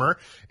farmer.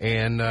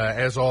 And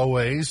as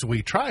always,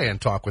 we try and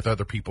talk with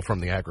other people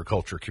from the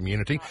agriculture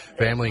community.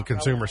 Family and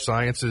Consumer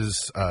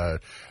Sciences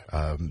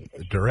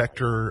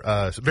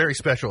Director, very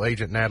special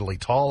agent Natalie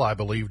Tall, I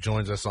believe,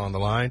 joins us on the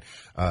line.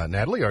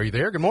 Natalie, are you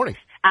there? Good morning.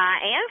 I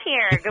am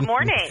here. Good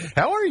morning.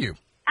 How are you?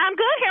 I'm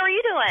good. How are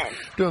you doing?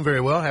 Doing very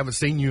well. Haven't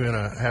seen you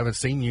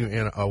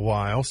in a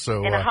while,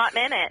 so in a hot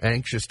minute.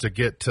 Anxious to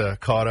get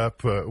caught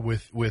up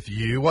with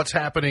you. What's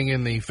happening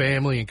in the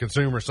Family and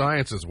Consumer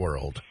Sciences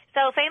world?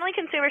 So, Family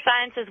Consumer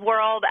Sciences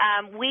world,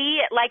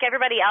 we, like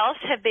everybody else,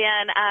 have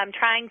been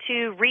trying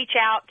to reach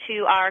out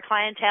to our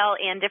clientele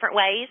in different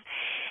ways.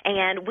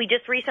 And we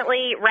just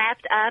recently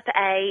wrapped up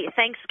a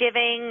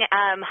Thanksgiving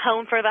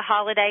Home for the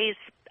Holidays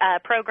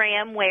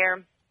program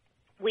where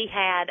we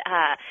had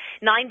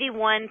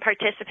 91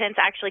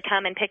 participants actually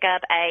come and pick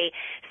up a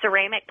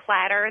ceramic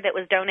platter that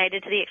was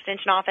donated to the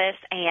Extension office,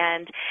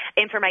 and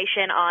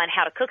information on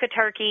how to cook a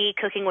turkey,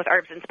 cooking with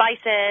herbs and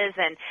spices,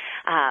 and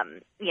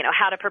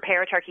how to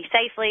prepare a turkey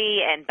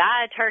safely and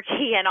buy a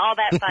turkey and all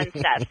that fun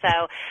stuff.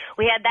 So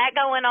we had that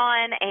going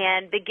on,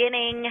 and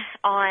beginning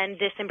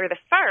on December the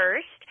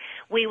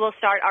 1st, we will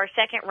start our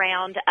second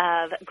round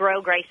of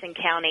Grow Grayson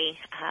County,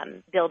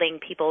 building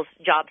people's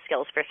job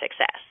skills for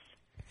success.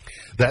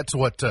 That's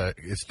what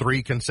is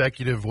 3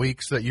 consecutive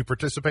weeks that you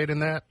participate in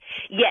that?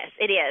 Yes,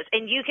 it is.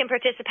 And you can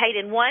participate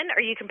in one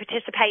or you can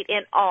participate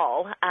in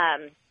all.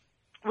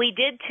 We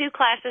did 2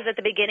 classes at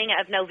the beginning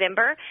of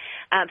November,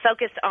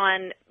 focused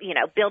on,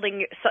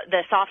 building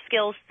the soft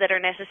skills that are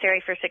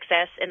necessary for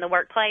success in the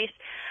workplace.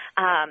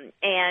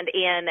 And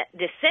in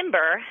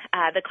December,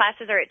 the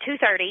classes are at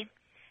 2:30,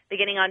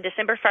 beginning on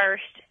December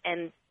 1st,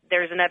 and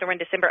there's another one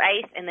December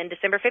 8th, and then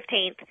December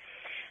 15th.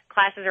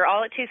 Classes are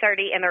all at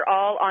 2:30, and they're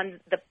all on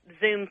the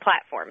Zoom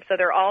platform. So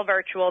they're all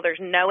virtual. There's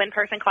no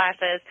in-person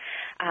classes,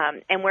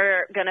 and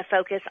we're going to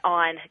focus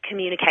on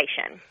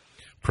communication.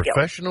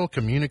 Professional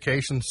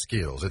communication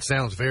skills. It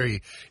sounds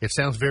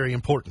very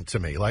important to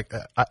me. Like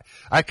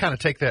I kind of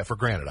take that for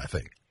granted, I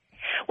think.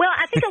 Well,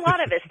 I think a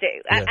lot of us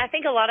do. Yeah. I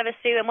think a lot of us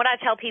do. And what I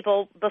tell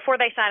people before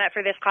they sign up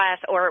for this class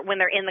or when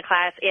they're in the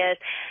class is,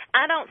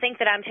 I don't think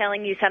that I'm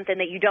telling you something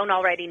that you don't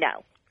already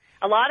know.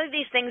 A lot of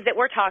these things that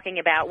we're talking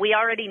about, we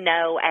already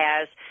know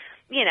as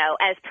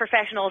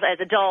professionals, as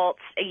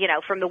adults,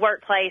 from the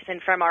workplace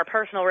and from our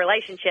personal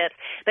relationships,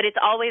 but it's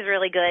always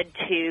really good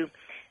to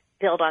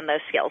build on those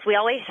skills. We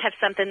always have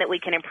something that we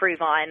can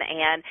improve on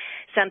and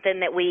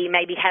something that we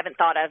maybe haven't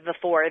thought of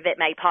before that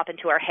may pop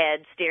into our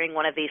heads during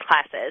one of these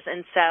classes.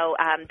 And so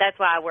that's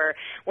why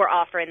we're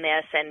offering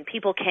this, and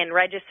people can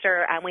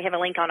register. We have a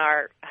link on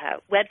our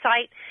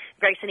website,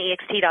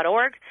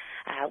 GraysonEXT.org.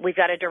 We've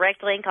got a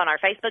direct link on our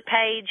Facebook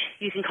page.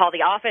 You can call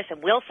the office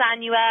and we'll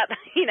sign you up.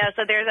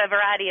 So there's a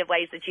variety of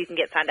ways that you can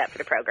get signed up for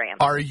the program.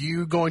 Are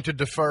you going to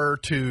defer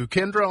to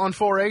Kendra on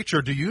 4-H,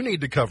 or do you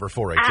need to cover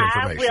 4-H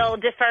information? I will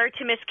defer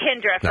to Miss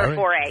Kendra for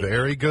 4-H.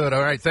 Very good.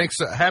 All right. Thanks.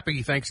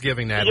 Happy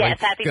Thanksgiving, Natalie. Yes,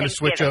 happy Going to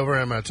Thanksgiving. switch over.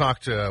 I'm going to talk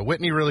to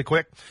Whitney really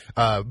quick.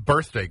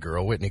 Birthday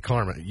girl, Whitney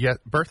Carmen.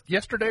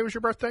 Yesterday was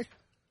your birthday?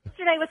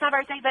 Yesterday was my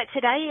birthday, but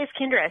today is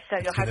Kendra's, so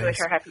you'll have to wish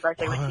her happy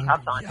birthday when she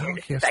hops on here in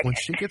just a yes, second. when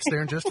she gets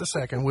there in just a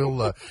second,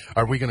 we'll.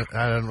 Are we going to?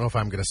 I don't know if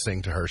I'm going to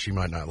sing to her. She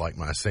might not like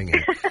my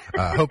singing.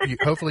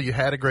 Hopefully, you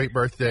had a great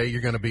birthday.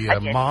 You're going to be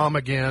a mom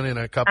again in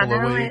a couple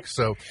of weeks,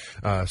 so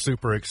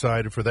super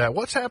excited for that.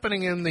 What's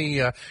happening in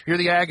the? You're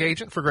the ag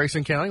agent for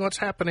Grayson County. What's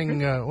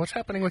happening? What's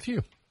happening with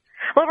you?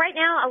 Well, right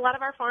now, a lot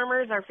of our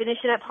farmers are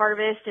finishing up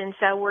harvest, and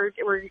so we're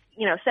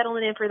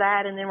settling in for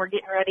that, and then we're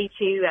getting ready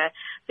to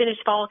finish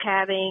fall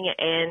calving,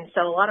 and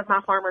so a lot of my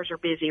farmers are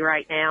busy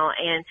right now.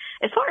 And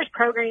as far as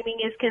programming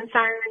is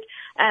concerned,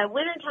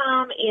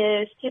 wintertime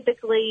is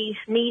typically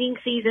meeting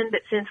season,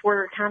 but since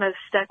we're kind of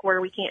stuck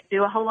where we can't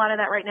do a whole lot of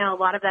that right now, a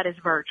lot of that is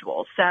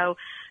virtual. So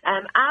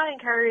I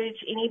encourage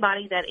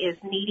anybody that is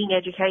needing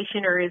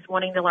education or is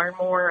wanting to learn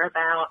more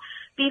about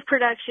beef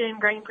production,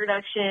 grain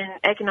production,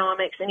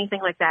 economics, anything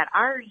like that.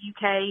 Our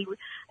UK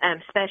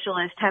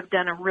specialists have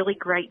done a really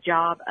great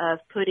job of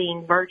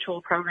putting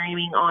virtual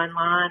programming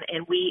online,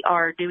 and we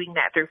are doing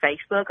that through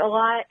Facebook a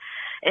lot.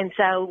 And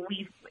so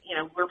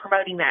we're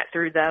promoting that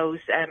through those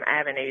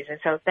avenues. And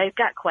so if they've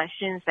got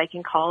questions, they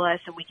can call us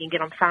and we can get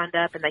them signed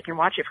up, and they can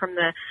watch it from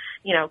the,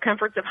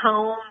 comforts of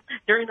home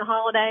during the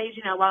holidays,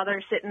 while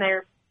they're sitting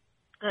there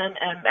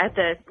at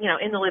the,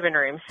 in the living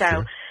room.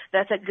 So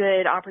that's a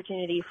good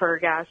opportunity for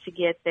guys to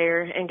get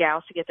there and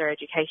gals to get their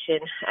education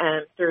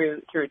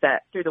through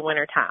the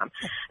winter time.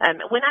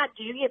 When I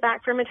do get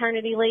back from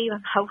maternity leave,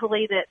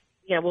 hopefully that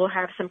we'll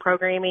have some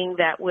programming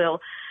that will.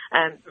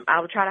 I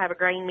will try to have a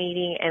grain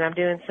meeting, and I'm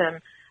doing some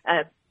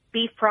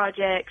beef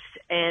projects,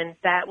 and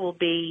that will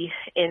be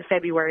in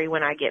February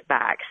when I get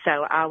back. So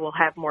I will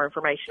have more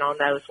information on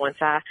those once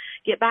I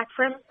get back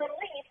from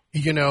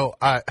leave.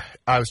 I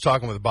was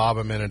talking with Bob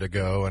a minute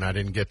ago, and I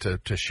didn't get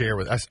to share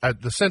with us.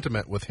 The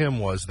sentiment with him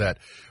was that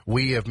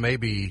we have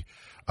maybe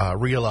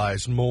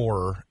realized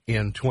more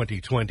in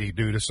 2020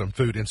 due to some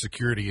food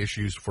insecurity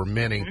issues for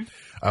many.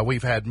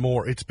 We've had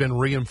more. It's been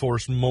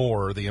reinforced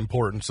more, the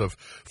importance of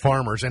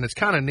farmers, and it's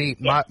kind of neat.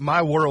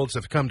 My worlds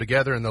have come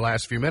together in the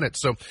last few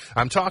minutes. So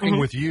I'm talking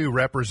with you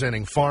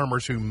representing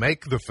farmers who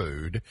make the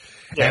food.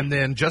 And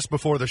then just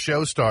before the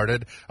show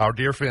started, our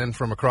dear friend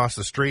from across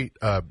the street,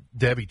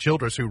 Debbie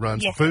Childress, who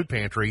runs the food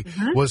pantry,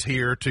 was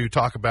here to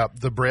talk about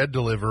the bread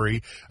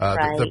delivery,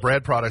 the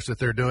bread products that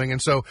they're doing.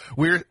 And so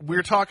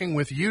we're talking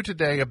with you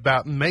today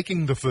about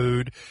making the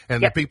food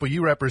and the people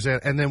you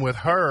represent, and then with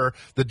her,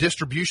 the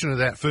distribution of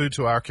that food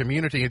to our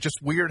community. It's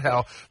just weird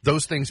how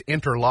those things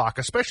interlock,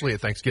 especially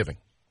at Thanksgiving.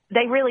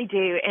 They really do,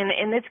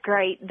 and it's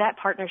great. That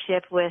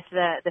partnership with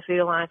the Food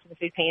Alliance and the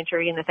Food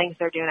Pantry and the things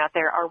they're doing out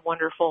there are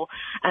wonderful.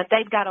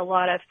 They've got a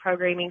lot of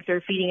programming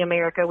through Feeding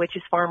America, which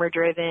is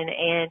farmer-driven,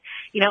 and,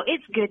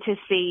 it's good to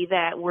see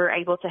that we're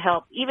able to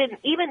help.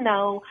 Even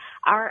though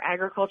our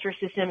agriculture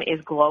system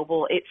is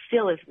global, it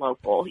still is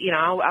local.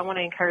 I want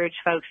to encourage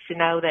folks to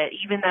know that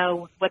even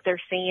though what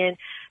they're seeing,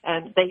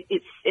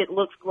 it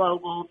looks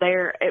global,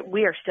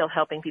 we are still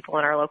helping people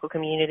in our local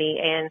community,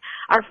 and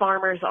our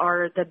farmers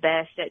are the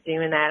best at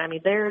doing that. I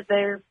mean, they're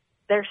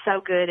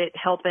so good at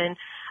helping.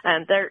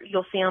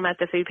 You'll see them at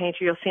the food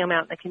pantry. You'll see them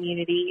out in the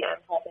community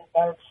helping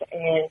folks,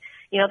 and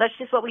that's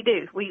just what we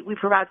do. We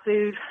provide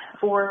food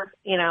for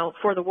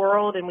the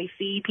world, and we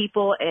feed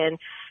people, and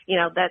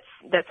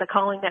that's a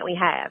calling that we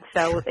have.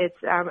 So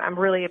I'm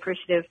really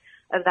appreciative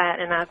of that,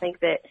 and I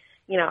think that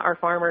our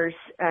farmers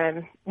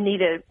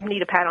need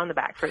a pat on the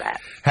back for that.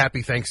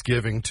 Happy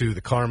Thanksgiving to the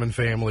Carmen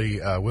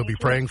family. We'll be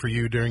praying for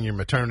you during your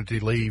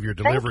maternity leave, your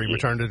delivery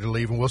maternity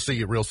leave, and we'll see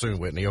you real soon,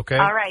 Whitney, okay?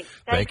 All right.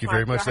 Thank you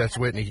very much. That's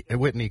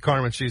Whitney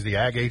Carmen. She's the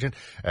ag agent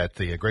at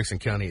the Grayson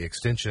County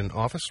Extension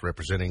Office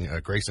representing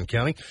Grayson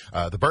County.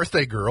 The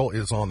birthday girl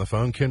is on the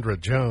phone, Kendra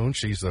Jones.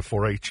 She's the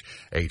 4-H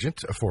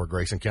agent for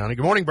Grayson County.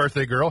 Good morning,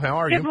 birthday girl. How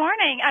are you? Good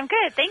morning. I'm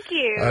good. Thank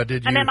you.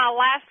 I'm in my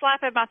last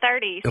lap of my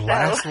 30s. The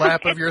last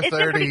lap of your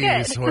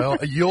 30s. Well,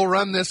 you'll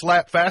run this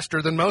lap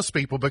faster than most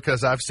people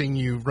because I've seen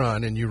you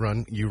run, and you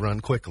run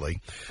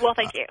quickly. Well,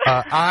 thank you.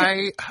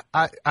 I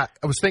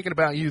was thinking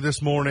about you this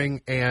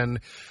morning, and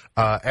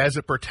as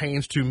it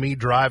pertains to me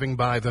driving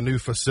by the new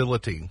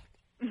facility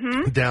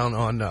down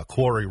on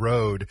Quarry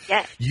Road,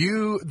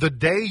 the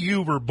day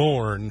you were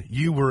born,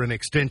 you were an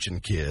extension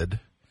kid.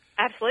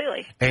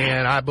 Absolutely.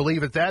 And I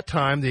believe at that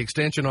time the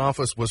extension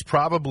office was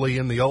probably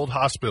in the old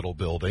hospital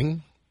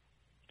building.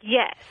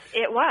 Yes,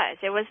 it was.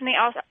 It was in the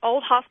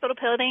old hospital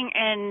building,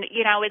 and,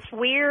 it's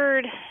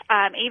weird,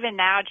 even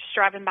now, just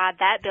driving by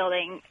that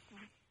building,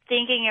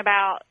 thinking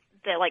about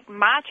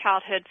my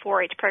childhood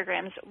 4-H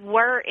programs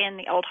were in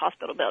the old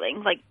hospital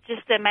building.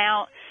 Just the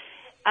amount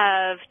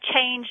of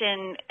change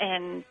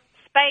and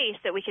space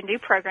that we can do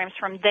programs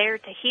from there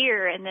to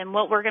here, and then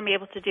what we're going to be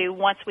able to do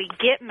once we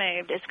get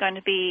moved is going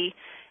to be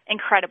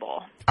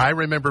incredible. I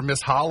remember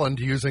Miss Holland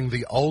using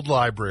the old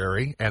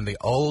library and the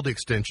old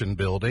extension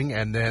building,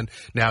 and then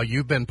now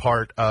you've been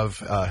part of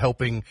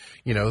helping,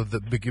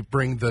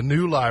 bring the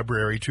new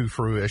library to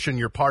fruition.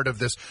 You're part of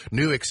this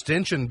new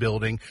extension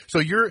building. So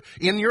you're,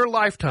 in your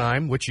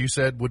lifetime, which you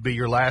said would be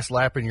your last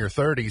lap in your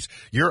 30s,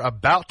 you're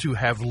about to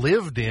have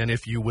lived in,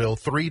 if you will,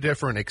 3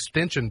 different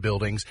extension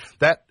buildings.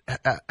 That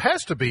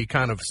has to be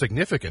kind of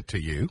significant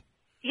to you.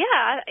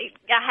 Yeah,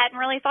 I hadn't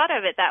really thought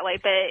of it that way,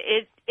 but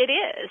it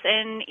is.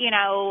 And,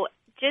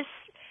 just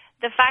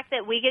the fact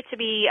that we get to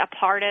be a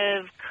part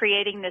of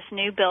creating this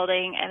new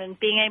building and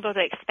being able to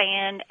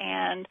expand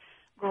and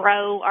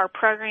grow our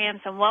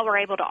programs and what we're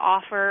able to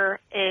offer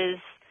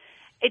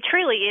it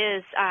truly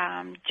is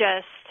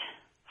just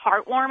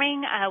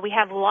heartwarming. We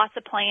have lots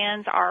of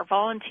plans. Our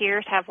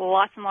volunteers have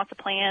lots and lots of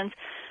plans.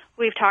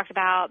 We've talked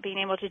about being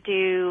able to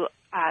do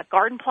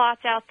garden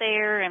plots out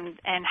there and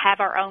have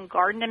our own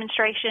garden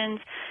demonstrations,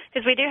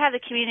 because we do have the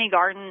community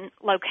garden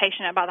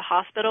location out by the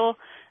hospital,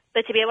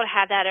 but to be able to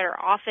have that at our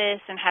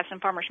office and have some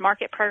farmers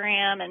market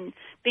program and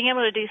being able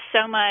to do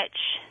so much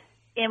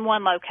in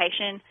one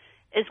location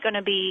is going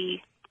to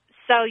be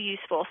so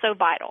useful, so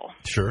vital.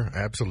 Sure,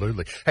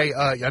 absolutely. Hey,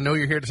 I know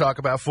you're here to talk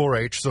about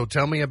 4-H, so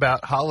tell me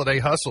about Holiday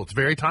Hustle. It's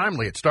very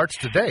timely. It starts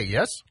today,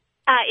 yes?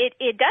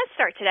 It does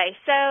start today.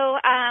 So,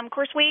 of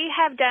course, we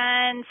have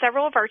done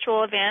several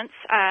virtual events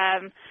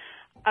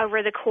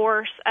over the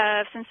course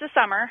of since the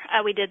summer.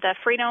 We did the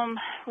Freedom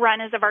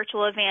Run as a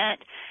virtual event,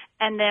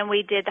 and then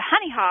we did the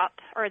Honey Hop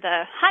or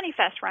the Honey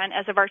Fest Run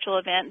as a virtual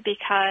event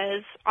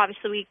because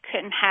obviously we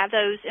couldn't have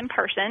those in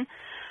person.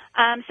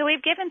 So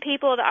we've given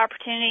people the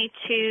opportunity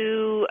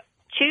to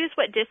choose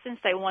what distance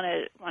they want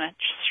to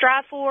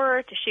strive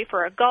for, to shoot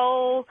for a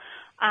goal.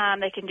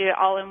 They can do it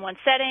all in one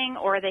setting,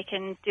 or they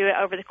can do it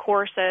over the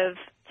course of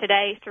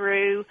today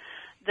through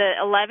the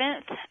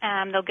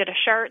 11th. They'll get a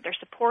shirt. They're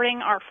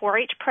supporting our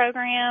 4-H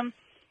program.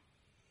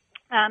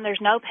 There's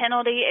no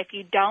penalty if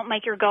you don't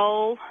make your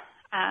goal.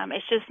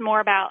 It's just more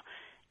about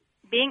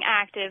being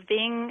active,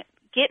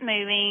 get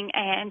moving,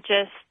 and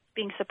just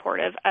being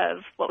supportive of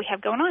what we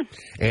have going on.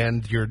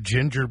 And your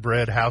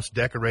gingerbread house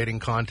decorating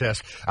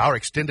contest, our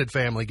extended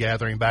family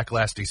gathering back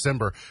last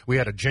December, we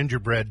had a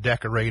gingerbread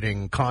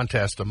decorating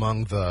contest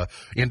among the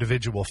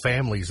individual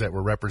families that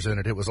were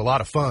represented. It was a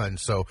lot of fun,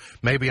 so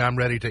maybe I'm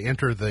ready to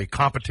enter the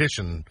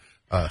competition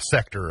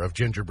sector of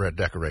gingerbread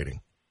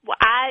decorating. Well,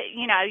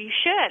 you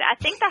should. I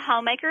think the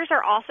homemakers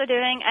are also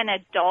doing an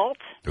adult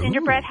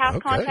gingerbread house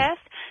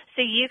contest,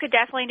 so you could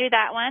definitely do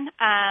that one.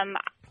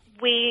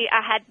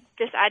 I had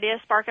this idea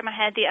spark in my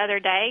head the other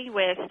day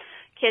with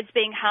kids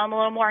being home a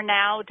little more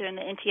now doing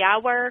the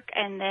NTI work,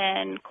 and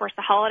then, of course,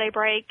 the holiday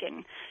break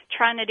and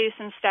trying to do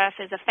some stuff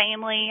as a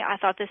family. I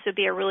thought this would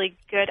be a really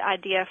good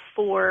idea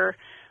for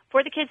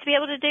the kids to be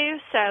able to do.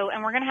 So,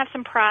 and we're going to have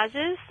some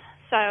prizes.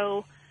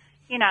 So,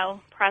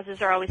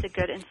 prizes are always a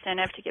good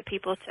incentive to get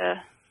people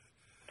to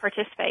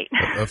participate.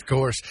 Of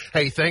course.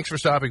 Hey, thanks for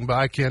stopping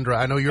by, Kendra.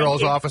 I know your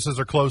all's offices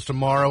are closed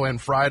tomorrow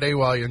and Friday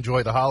while you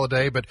enjoy the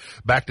holiday, but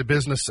back to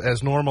business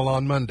as normal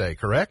on Monday,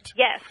 correct?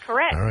 Yes,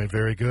 correct. All right,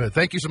 very good.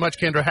 Thank you so much,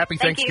 Kendra. Happy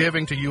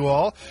Thanksgiving to you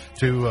all,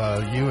 to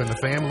you and the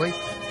family.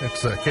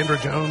 It's Kendra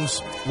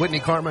Jones, Whitney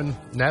Carmen,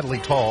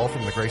 Natalie Tall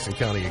from the Grayson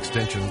County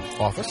Extension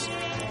Office.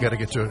 Got to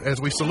get to, as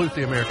we salute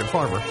the American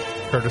farmer,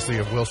 courtesy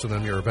of Wilson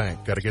and Muir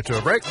Bank. Got to get to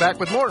a break. Back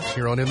with more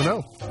here on In the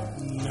Know.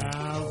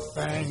 Now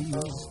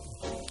thanks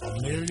a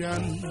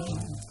million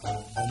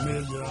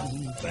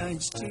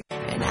thanks to.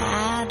 And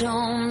I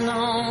don't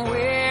know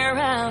where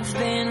I've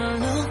been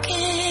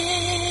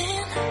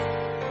looking,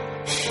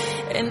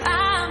 and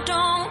I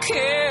don't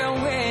care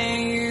where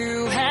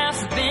you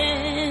have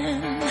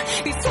been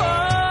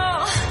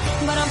before,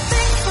 but I'm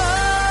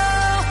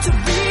thankful to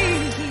be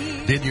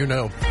here. Did you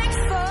know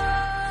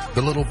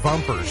the little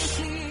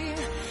bumpers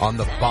on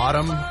the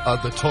bottom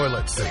of the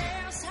toilet seat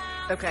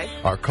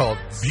are called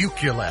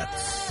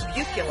bucculates?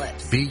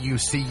 Bucculates.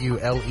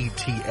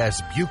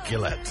 B-U-C-U-L-E-T-S,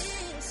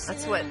 bucculates.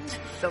 That's what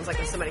sounds like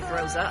when somebody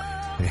throws up.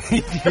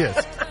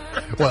 Yes.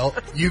 Well,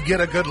 you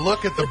get a good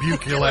look at the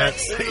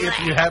bucculates if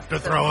you have to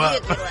throw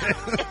up.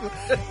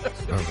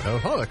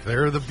 Oh, look,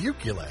 there are the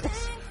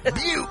bucculates.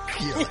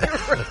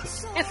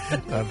 Bucculates.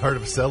 I've heard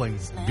of selling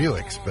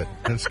Buicks, but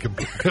it's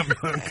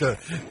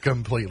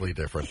completely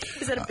different.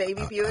 Is that a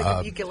baby Buick,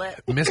 a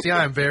Bucculette? Misty,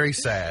 I am very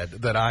sad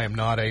that I am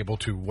not able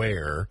to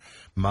wear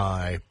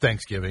my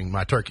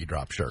turkey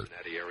drop shirt.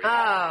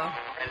 Oh.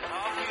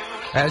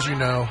 As you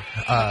know,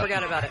 I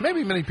forgot about it.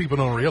 Maybe many people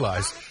don't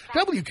realize,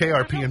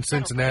 WKRP in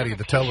Cincinnati,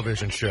 the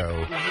television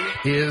show,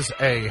 is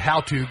a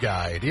how-to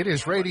guide. It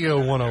is Radio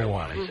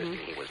 101.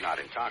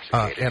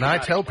 And I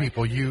tell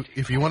people,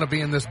 if you want to be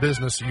in this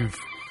business,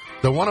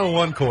 the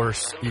 101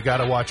 course, you got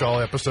to watch all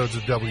episodes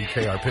of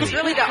WKRP. It's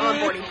really the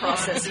onboarding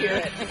process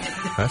here.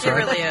 That's it right.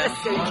 really is.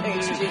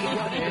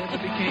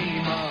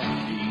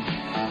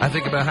 I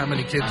think about how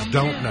many kids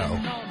don't know.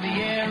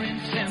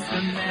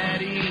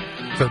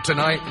 So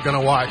tonight, we're going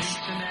to watch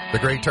The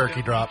Great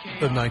Turkey Drop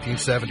of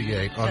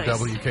 1978 on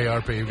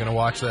WKRP. We're going to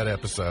watch that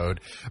episode.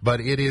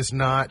 But it is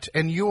not,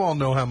 and you all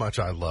know how much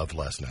I love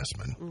Les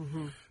Nessman.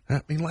 Mm-hmm.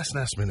 I mean, Les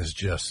Nessman is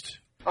just...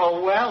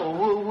 Oh, well,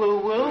 woo, woo,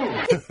 woo.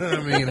 I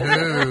mean,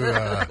 who...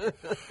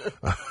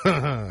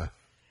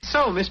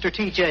 So, Mr.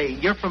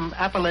 TJ, you're from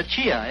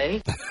Appalachia,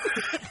 eh?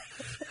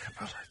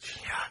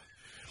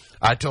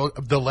 I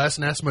told the Les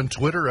Nessman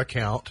Twitter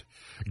account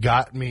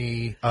got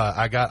me.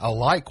 I got a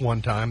like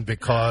one time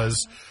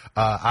because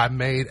I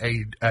made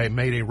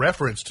a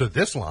reference to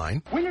this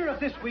line. Winner of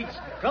this week's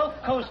Gulf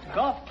Coast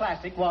Golf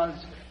Classic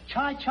was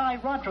Chai Chai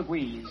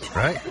Rodriguez.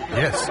 Right.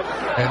 Yes.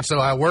 And so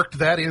I worked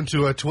that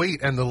into a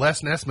tweet, and the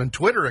Les Nessman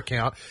Twitter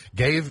account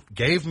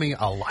gave me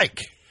a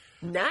like.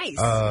 Nice.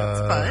 That's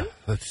fun.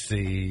 Let's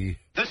see.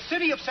 The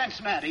city of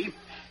Cincinnati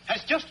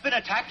has just been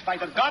attacked by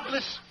the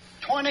godless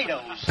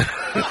tornadoes.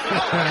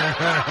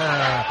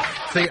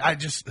 See,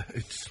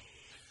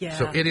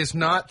 So it is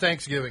not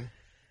Thanksgiving.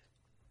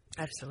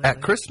 Absolutely.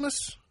 At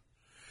Christmas,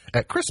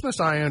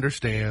 I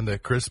understand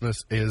that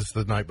Christmas is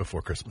the night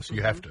before Christmas.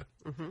 You have to.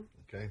 Mm-hmm.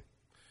 Okay.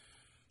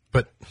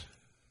 But,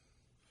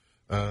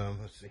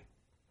 let's see.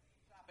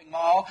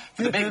 Mall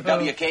for the big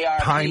WKRP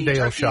Pinedale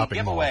turkey Shopping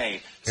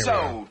giveaway. Mall.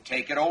 So,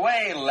 take it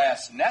away,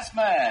 Les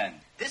Nessman.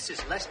 This is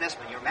Les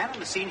Nessman, your man on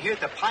the scene here at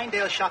the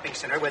Pinedale Shopping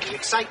Center where the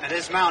excitement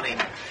is mounting.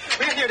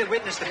 We're here to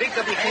witness the big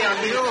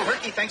WKRP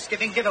Turkey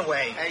Thanksgiving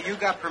giveaway. Hey, you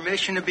got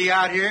permission to be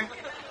out here?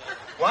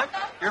 What?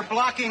 You're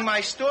blocking my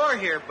store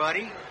here,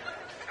 buddy.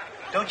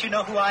 Don't you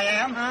know who I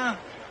am? Huh?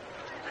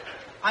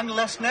 I'm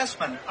Les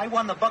Nessman. I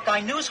won the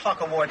Buckeye News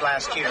Hawk Award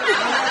last year.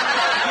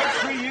 Good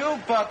for you,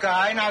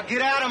 Buckeye. Now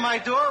get out of my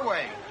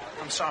doorway.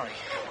 I'm sorry.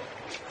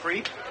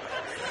 Creep. So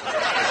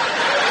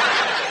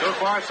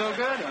far, so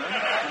good,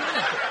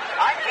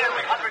 huh? I'm here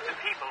with hundreds of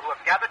people who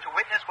have gathered to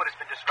witness what has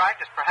been described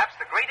as perhaps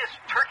the greatest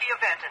turkey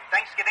event in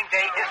Thanksgiving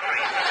Day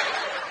history.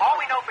 All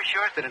we know for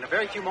sure is that in a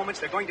very few moments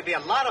there are going to be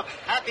a lot of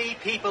happy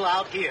people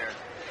out here.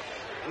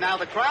 Now,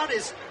 the crowd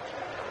is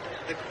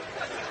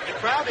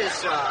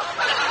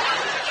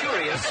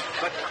curious,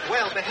 but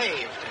well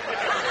behaved.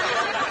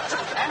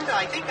 And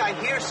I think I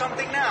hear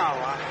something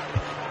now.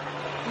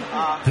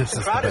 The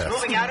crowd is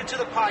moving out into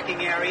the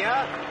parking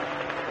area.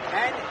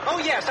 And, oh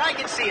yes, I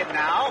can see it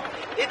now.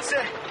 It's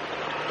a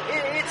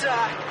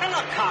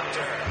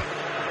helicopter.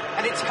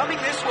 And it's coming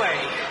this way.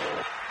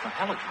 A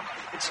helicopter?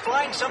 It's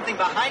flying something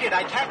behind it.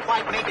 I can't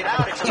quite make it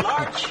out. It's a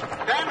large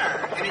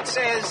banner. And it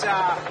says,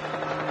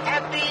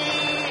 Happy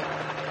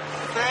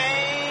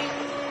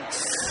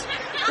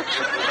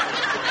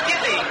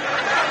Thanksgiving.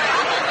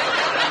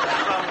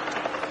 From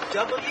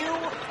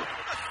W.K.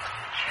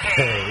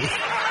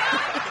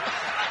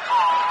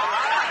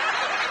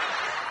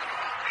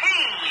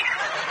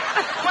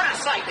 What a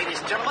sight, ladies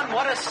and gentlemen,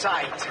 what a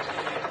sight.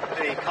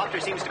 The copter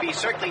seems to be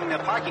circling the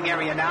parking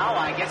area now.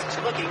 I guess it's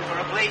looking for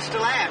a place to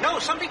land. No,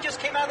 something just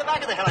came out of the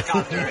back of the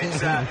helicopter.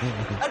 It's a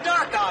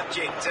dark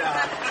object.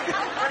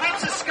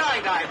 Perhaps a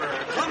skydiver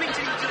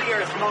plummeting to the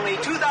earth from only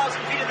 2,000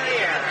 feet into the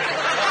air.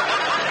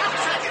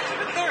 Second to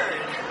the third.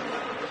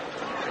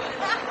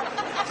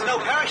 There's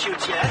no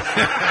parachutes yet.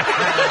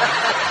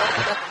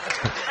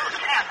 Those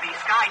can't be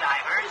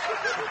skydivers.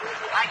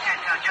 I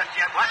can't tell just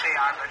yet what they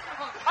are, but...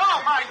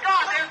 Oh, my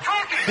God, they're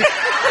turkeys!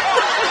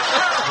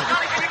 Oh,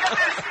 Johnny, can you get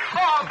this?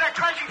 Oh, they're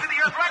crashing to the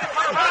earth right in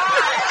front of our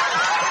eyes!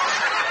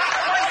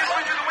 One just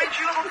went through the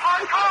windshield of a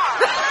parked car!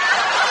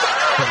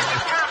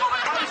 It's terrible,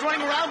 the cars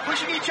running around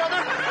pushing each other?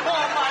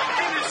 Oh, my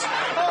goodness!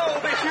 Oh,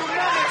 the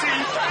humanity!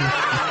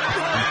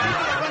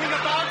 They're running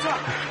about.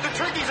 The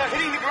turkeys are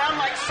hitting the ground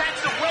like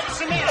sacks of wet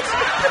cement!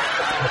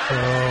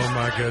 Oh,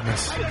 my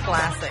goodness.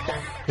 Classic.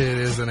 It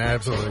is an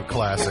absolute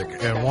classic,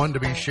 and one to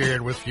be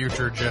shared with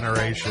future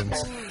generations.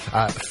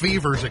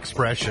 Fever's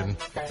expression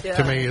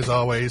to me is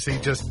always, he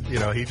just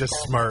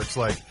smirks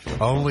like,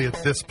 only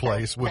at this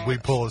place would we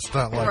pull a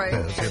stunt like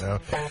this,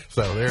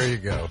 So there you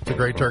go. The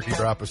Great Turkey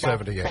Drop of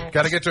 78.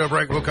 Got to get to a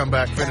break. We'll come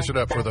back, finish it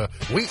up for the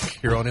week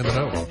here on In the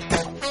Know.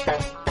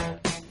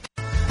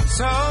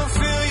 So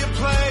fill your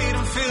plate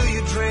and fill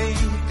your drink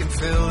and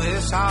fill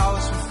this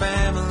house with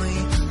family.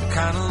 The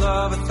kind of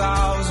love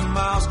 1,000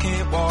 miles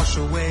can't wash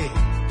away.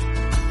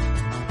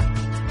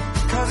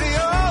 'Cause the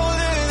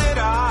older that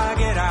I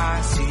get,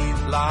 I see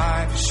that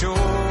life is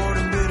short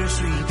and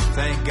bittersweet.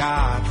 Thank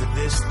God for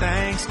this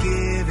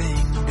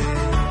Thanksgiving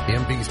Day.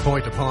 MB's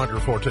point to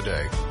ponder for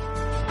today.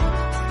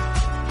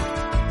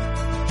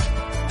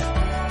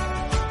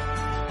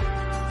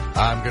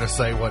 I'm going to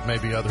say what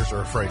maybe others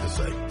are afraid to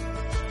say.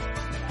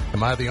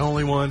 Am I the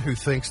only one who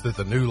thinks that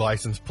the new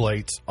license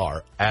plates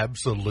are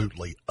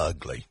absolutely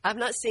ugly? I've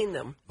not seen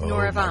them.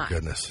 Nor have I. Oh, my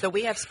goodness. So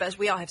we all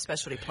have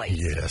specialty plates.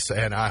 Yes,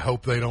 and I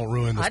hope they don't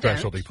ruin the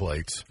specialty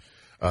plates.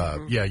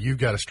 Yeah, you've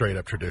got a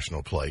straight-up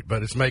traditional plate,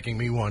 but it's making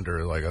me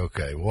wonder, like,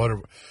 okay, what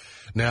are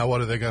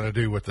they going to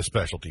do with the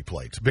specialty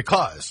plates?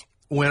 Because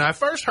when I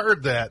first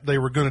heard that they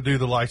were going to do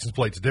the license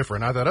plates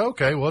different, I thought,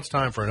 okay, well, it's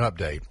time for an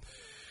update.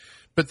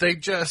 But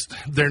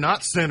they're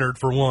not centered,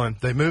 for one.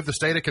 They moved the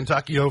state of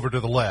Kentucky over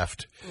to the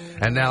left,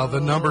 and now the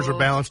numbers are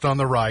balanced on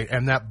the right,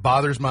 and that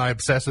bothers my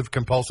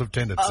obsessive-compulsive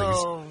tendencies.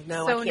 Oh,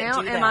 no, so I can't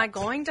now do am that. I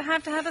going to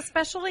have a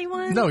specialty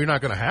one? No, you're not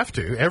going to have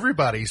to.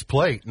 Everybody's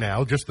plate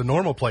now, just the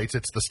normal plates,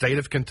 it's the state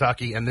of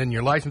Kentucky and then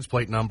your license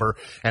plate number,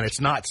 and it's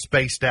not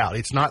spaced out.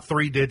 It's not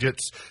 3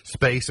 digits,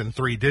 space, and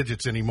 3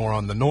 digits anymore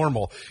on the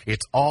normal.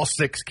 It's all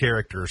 6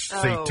 characters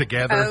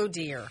together. Oh,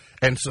 dear.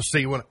 And so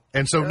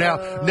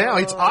now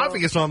it's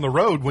obvious on the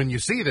road when you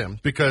see them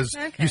because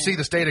you see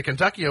the state of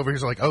Kentucky over here.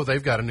 It's like, oh,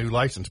 they've got a new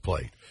license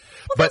plate.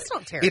 Well, but that's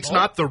not terrible. It's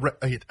not the.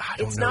 I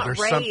don't It's know. not There's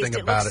raised. something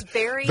It about looks it.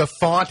 very The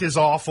font is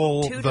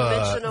awful.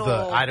 two-dimensional.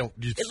 I don't.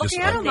 It's It looks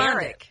just like,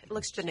 generic. It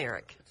looks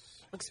generic.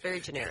 Looks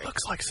very generic. It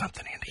looks like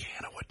something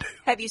Indiana would do.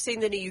 Have you seen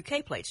the new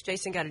UK plates?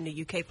 Jason got a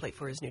new UK plate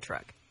for his new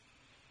truck.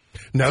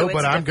 No, So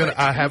but it's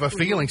I have a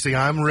feeling. See,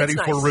 I'm ready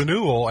It's for nice.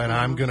 renewal, and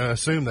I'm going to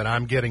assume that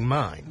I'm getting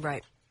mine.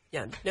 Right.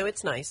 Yeah. No,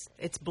 it's nice.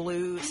 It's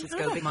blue. It's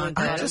got a big blue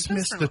I just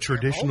miss the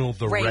traditional,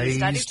 the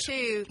raised. I do raised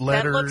too.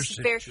 letters.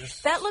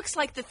 That looks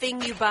like the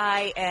thing you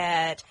buy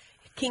at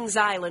Kings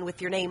Island with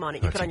your name on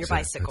it. You put on your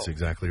bicycle. That's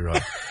exactly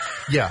right.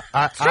 Yeah,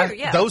 Sure,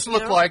 yeah. those You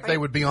look know, like right? they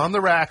would be on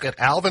the rack at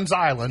Alvin's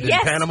Island in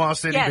Panama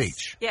City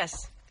Beach.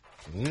 Yes.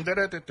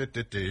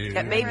 Da-da-da-da-da-da.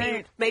 That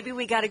maybe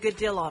we got a good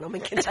deal on them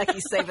in Kentucky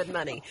saving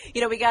money.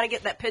 You know, we got to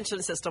get that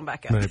pension system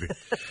back up. Maybe.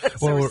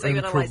 So we're Well, saving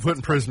and a license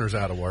putting prisoners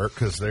out of work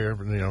because they're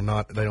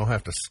not they don't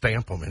have to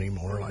stamp them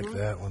anymore like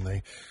that when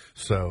they.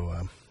 So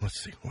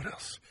let's see what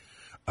else.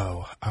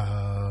 Oh,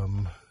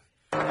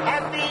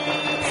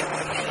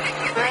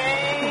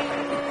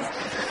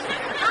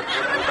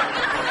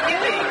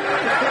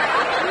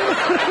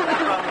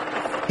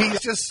 he's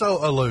just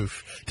so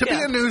aloof to be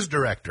a news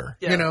director,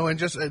 and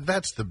just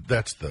that's the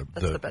best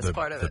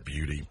part of the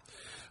beauty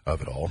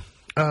of it all.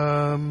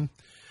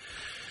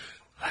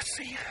 Let's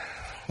see.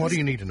 What do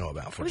you need to know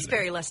about for It was today?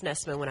 very Les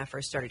Nessman when I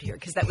first started here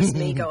because that was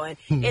me going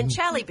in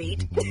Chally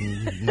Beat.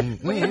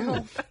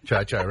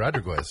 Chai Chai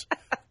Rodriguez.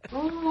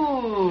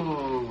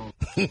 Ooh.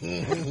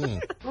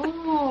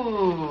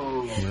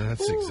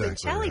 That's exactly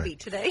Chally right. Beat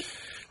today.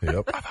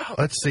 Yep.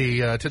 Let's see.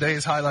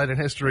 Today's highlight in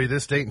history.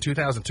 This date in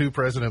 2002,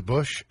 President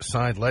Bush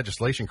signed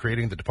legislation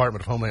creating the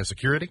Department of Homeland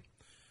Security.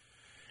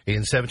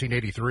 In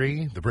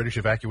 1783, the British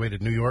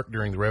evacuated New York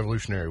during the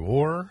Revolutionary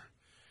War.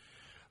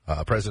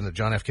 President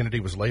John F.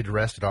 Kennedy was laid to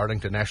rest at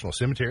Arlington National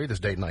Cemetery. This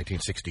date in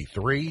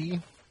 1963.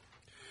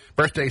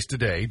 Birthdays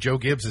today. Joe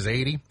Gibbs is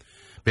 80.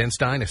 Ben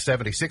Stein is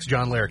 76.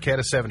 John Larroquette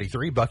is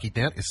 73. Bucky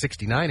Dent is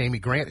 69. Amy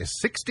Grant is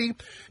 60.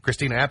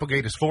 Christina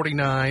Applegate is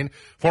 49.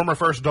 Former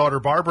first daughter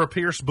Barbara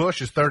Pierce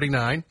Bush is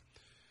 39.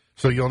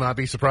 So you'll not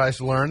be surprised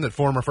to learn that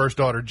former first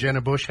daughter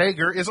Jenna Bush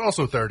Hager is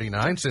also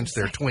 39 since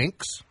they're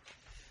twinks.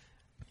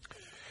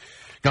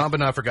 Gone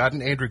but not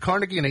forgotten, Andrew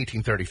Carnegie in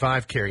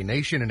 1835, Carrie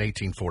Nation in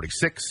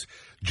 1846,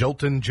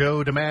 Jolton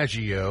Joe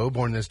DiMaggio,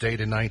 born this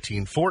date in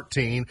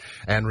 1914,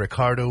 and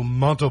Ricardo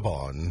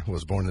Montalban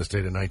was born this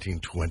date in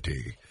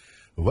 1920.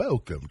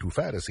 Welcome to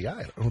Fantasy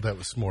Island. Oh, that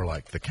was more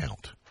like the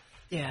Count.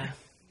 Yeah.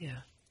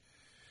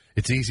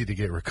 It's easy to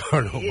get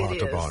Ricardo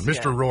Montalban. is,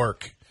 Mr.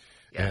 Rourke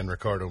and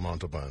Ricardo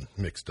Montalban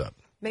mixed up.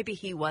 Maybe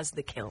he was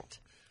the Count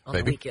on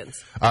Maybe. the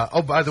weekends.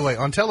 By the way,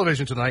 on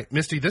television tonight,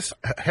 Misty, this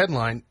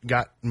headline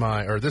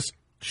this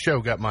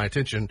show got my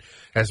attention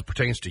as it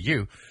pertains to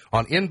you.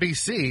 On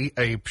NBC,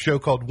 a show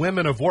called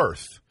Women of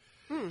Worth.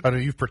 I know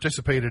you've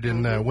participated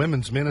in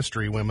women's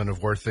ministry, Women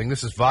of Worth thing.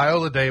 This is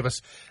Viola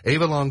Davis,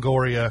 Ava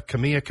Longoria,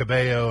 Camilla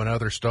Cabello, and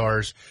other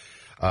stars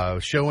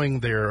showing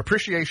their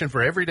appreciation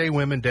for everyday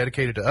women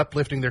dedicated to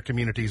uplifting their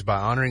communities by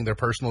honoring their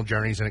personal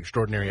journeys and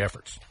extraordinary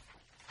efforts.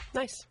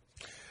 Nice.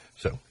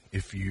 So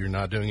if you're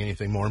not doing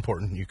anything more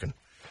important, you can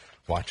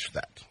watch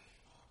that.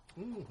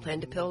 Plan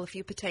to peel a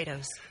few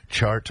potatoes.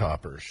 Chart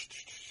toppers.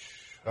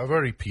 I've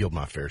already peeled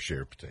my fair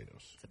share of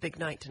potatoes. It's a big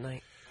night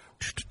tonight.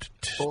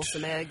 Boil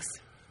some eggs.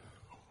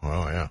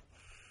 Oh, yeah.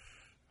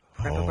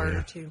 Grab a bird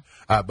or two.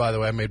 By the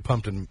way, I made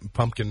pumpkin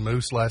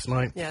mousse last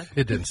night. Yeah.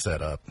 It didn't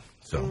set up.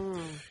 So,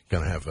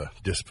 going to have a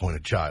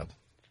disappointed child.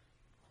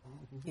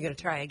 You going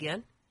to try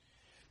again?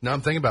 Now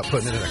I'm thinking about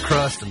putting it in a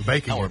crust and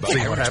baking it and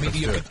seeing what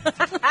happens to it.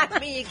 I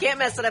mean, you can't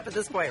mess it up at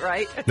this point,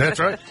 right? That's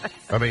right.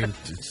 I mean,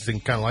 it's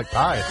kind of like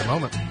pie at the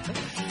moment.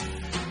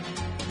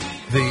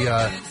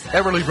 The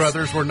Everly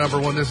Brothers were number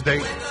one this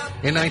date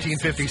in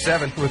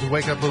 1957 with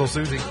Wake Up Little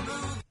Susie.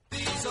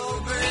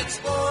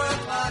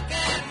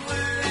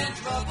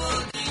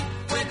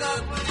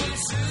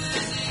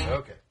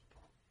 Okay.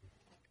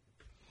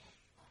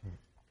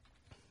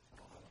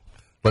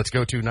 Let's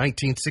go to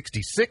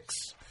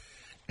 1966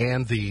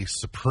 and the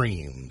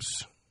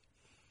Supremes.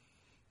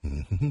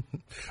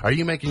 Are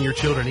you making your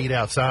children eat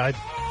outside?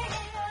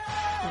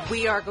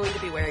 We are going to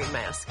be wearing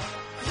masks.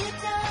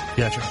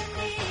 Gotcha.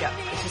 Yeah,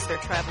 because they're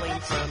traveling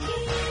from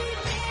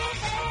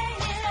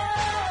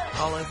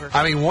all over.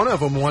 I mean, one of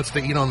them wants to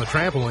eat on the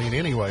trampoline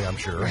anyway, I'm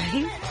sure.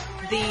 Right?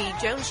 the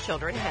Jones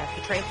children have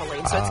the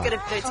trampoline, so it's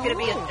gonna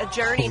be a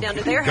journey down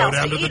to their house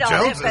down to to eat the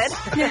on it. Joneses.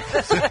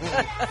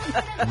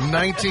 But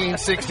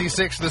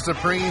 1966, the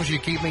Supremes, You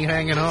Keep Me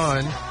Hanging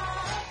On.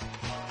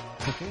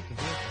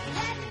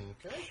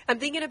 I'm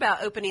thinking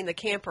about opening the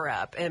camper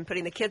up and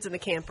putting the kids in the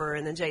camper,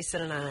 and then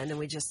Jason and I, and then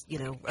we just,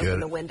 open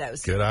the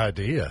windows. Good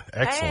idea.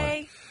 Excellent.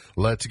 Hey.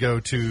 Let's go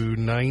to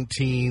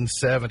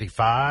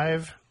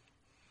 1975.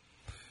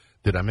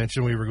 Did I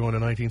mention we were going to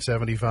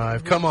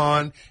 1975? Come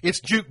on.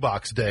 It's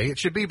Jukebox Day. It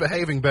should be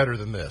behaving better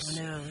than this.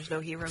 No, there's no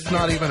hero. It's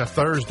not even a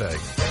Thursday.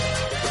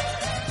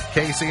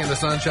 Casey and the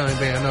Sunshine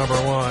Band, number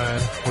one,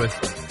 with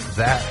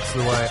That's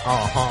the Way.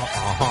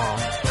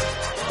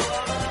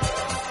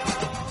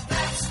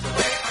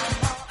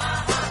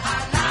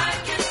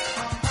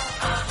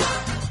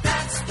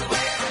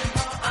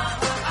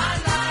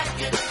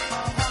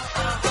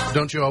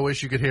 Don't you all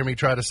wish you could hear me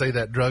try to say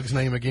that drug's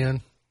name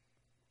again?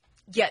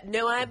 Yeah,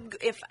 no,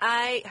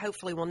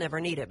 hopefully we'll never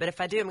need it, but if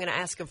I do, I'm going to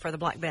ask him for the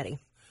Black Betty.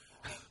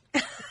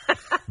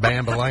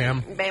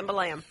 Bam-ba-lam.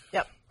 Bam-ba-lam,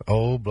 yep.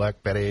 Oh,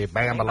 Black Betty,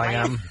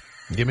 Bam-ba-lam.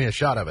 Give me a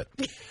shot of it.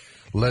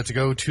 Let's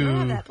go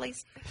to that,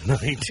 please.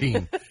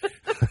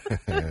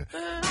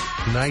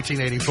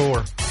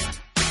 1984.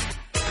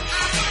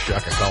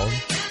 Chaka Khan.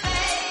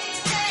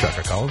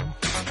 Chaka Khan.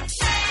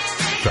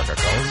 Chaka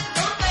Khan.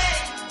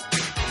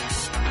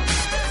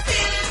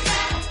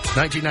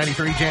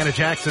 1993, Janet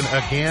Jackson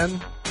again.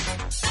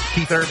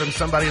 Keith Urban,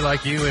 Somebody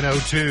Like You in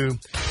 02.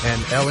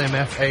 And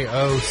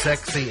LMFAO,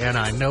 Sexy and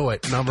I Know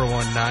It, number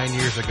one 9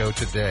 years ago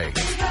today.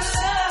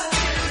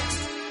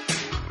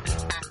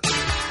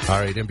 All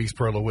right, MB's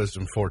Pearl of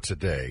Wisdom for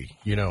today.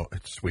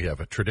 We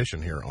have a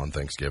tradition here on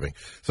Thanksgiving.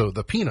 So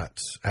the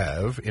Peanuts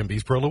have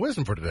MB's Pearl of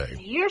Wisdom for today. In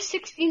the year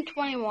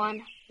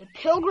 1621, the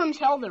Pilgrims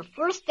held their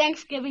first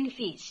Thanksgiving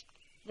feast.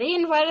 They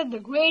invited the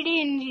great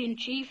Indian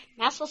chief,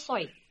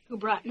 Massasoit, who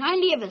brought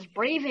 90 of his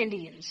brave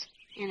Indians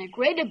and a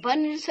great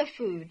abundance of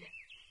food.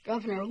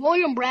 Governor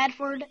William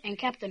Bradford and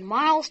Captain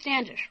Miles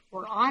Standish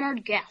were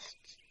honored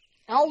guests.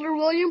 Elder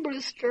William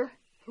Brewster,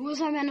 who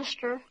was a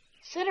minister,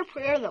 said a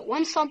prayer that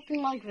went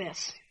something like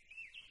this.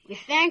 We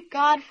thank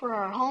God for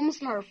our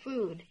homes and our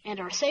food and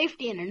our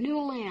safety in a new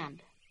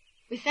land.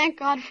 We thank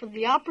God for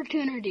the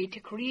opportunity to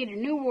create a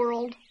new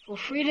world for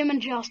freedom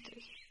and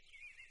justice.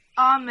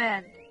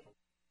 Amen.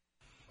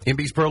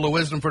 MB's Pearl of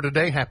Wisdom for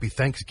today. Happy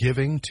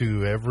Thanksgiving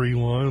to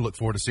everyone. Look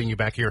forward to seeing you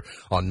back here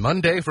on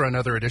Monday for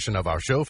another edition of our show.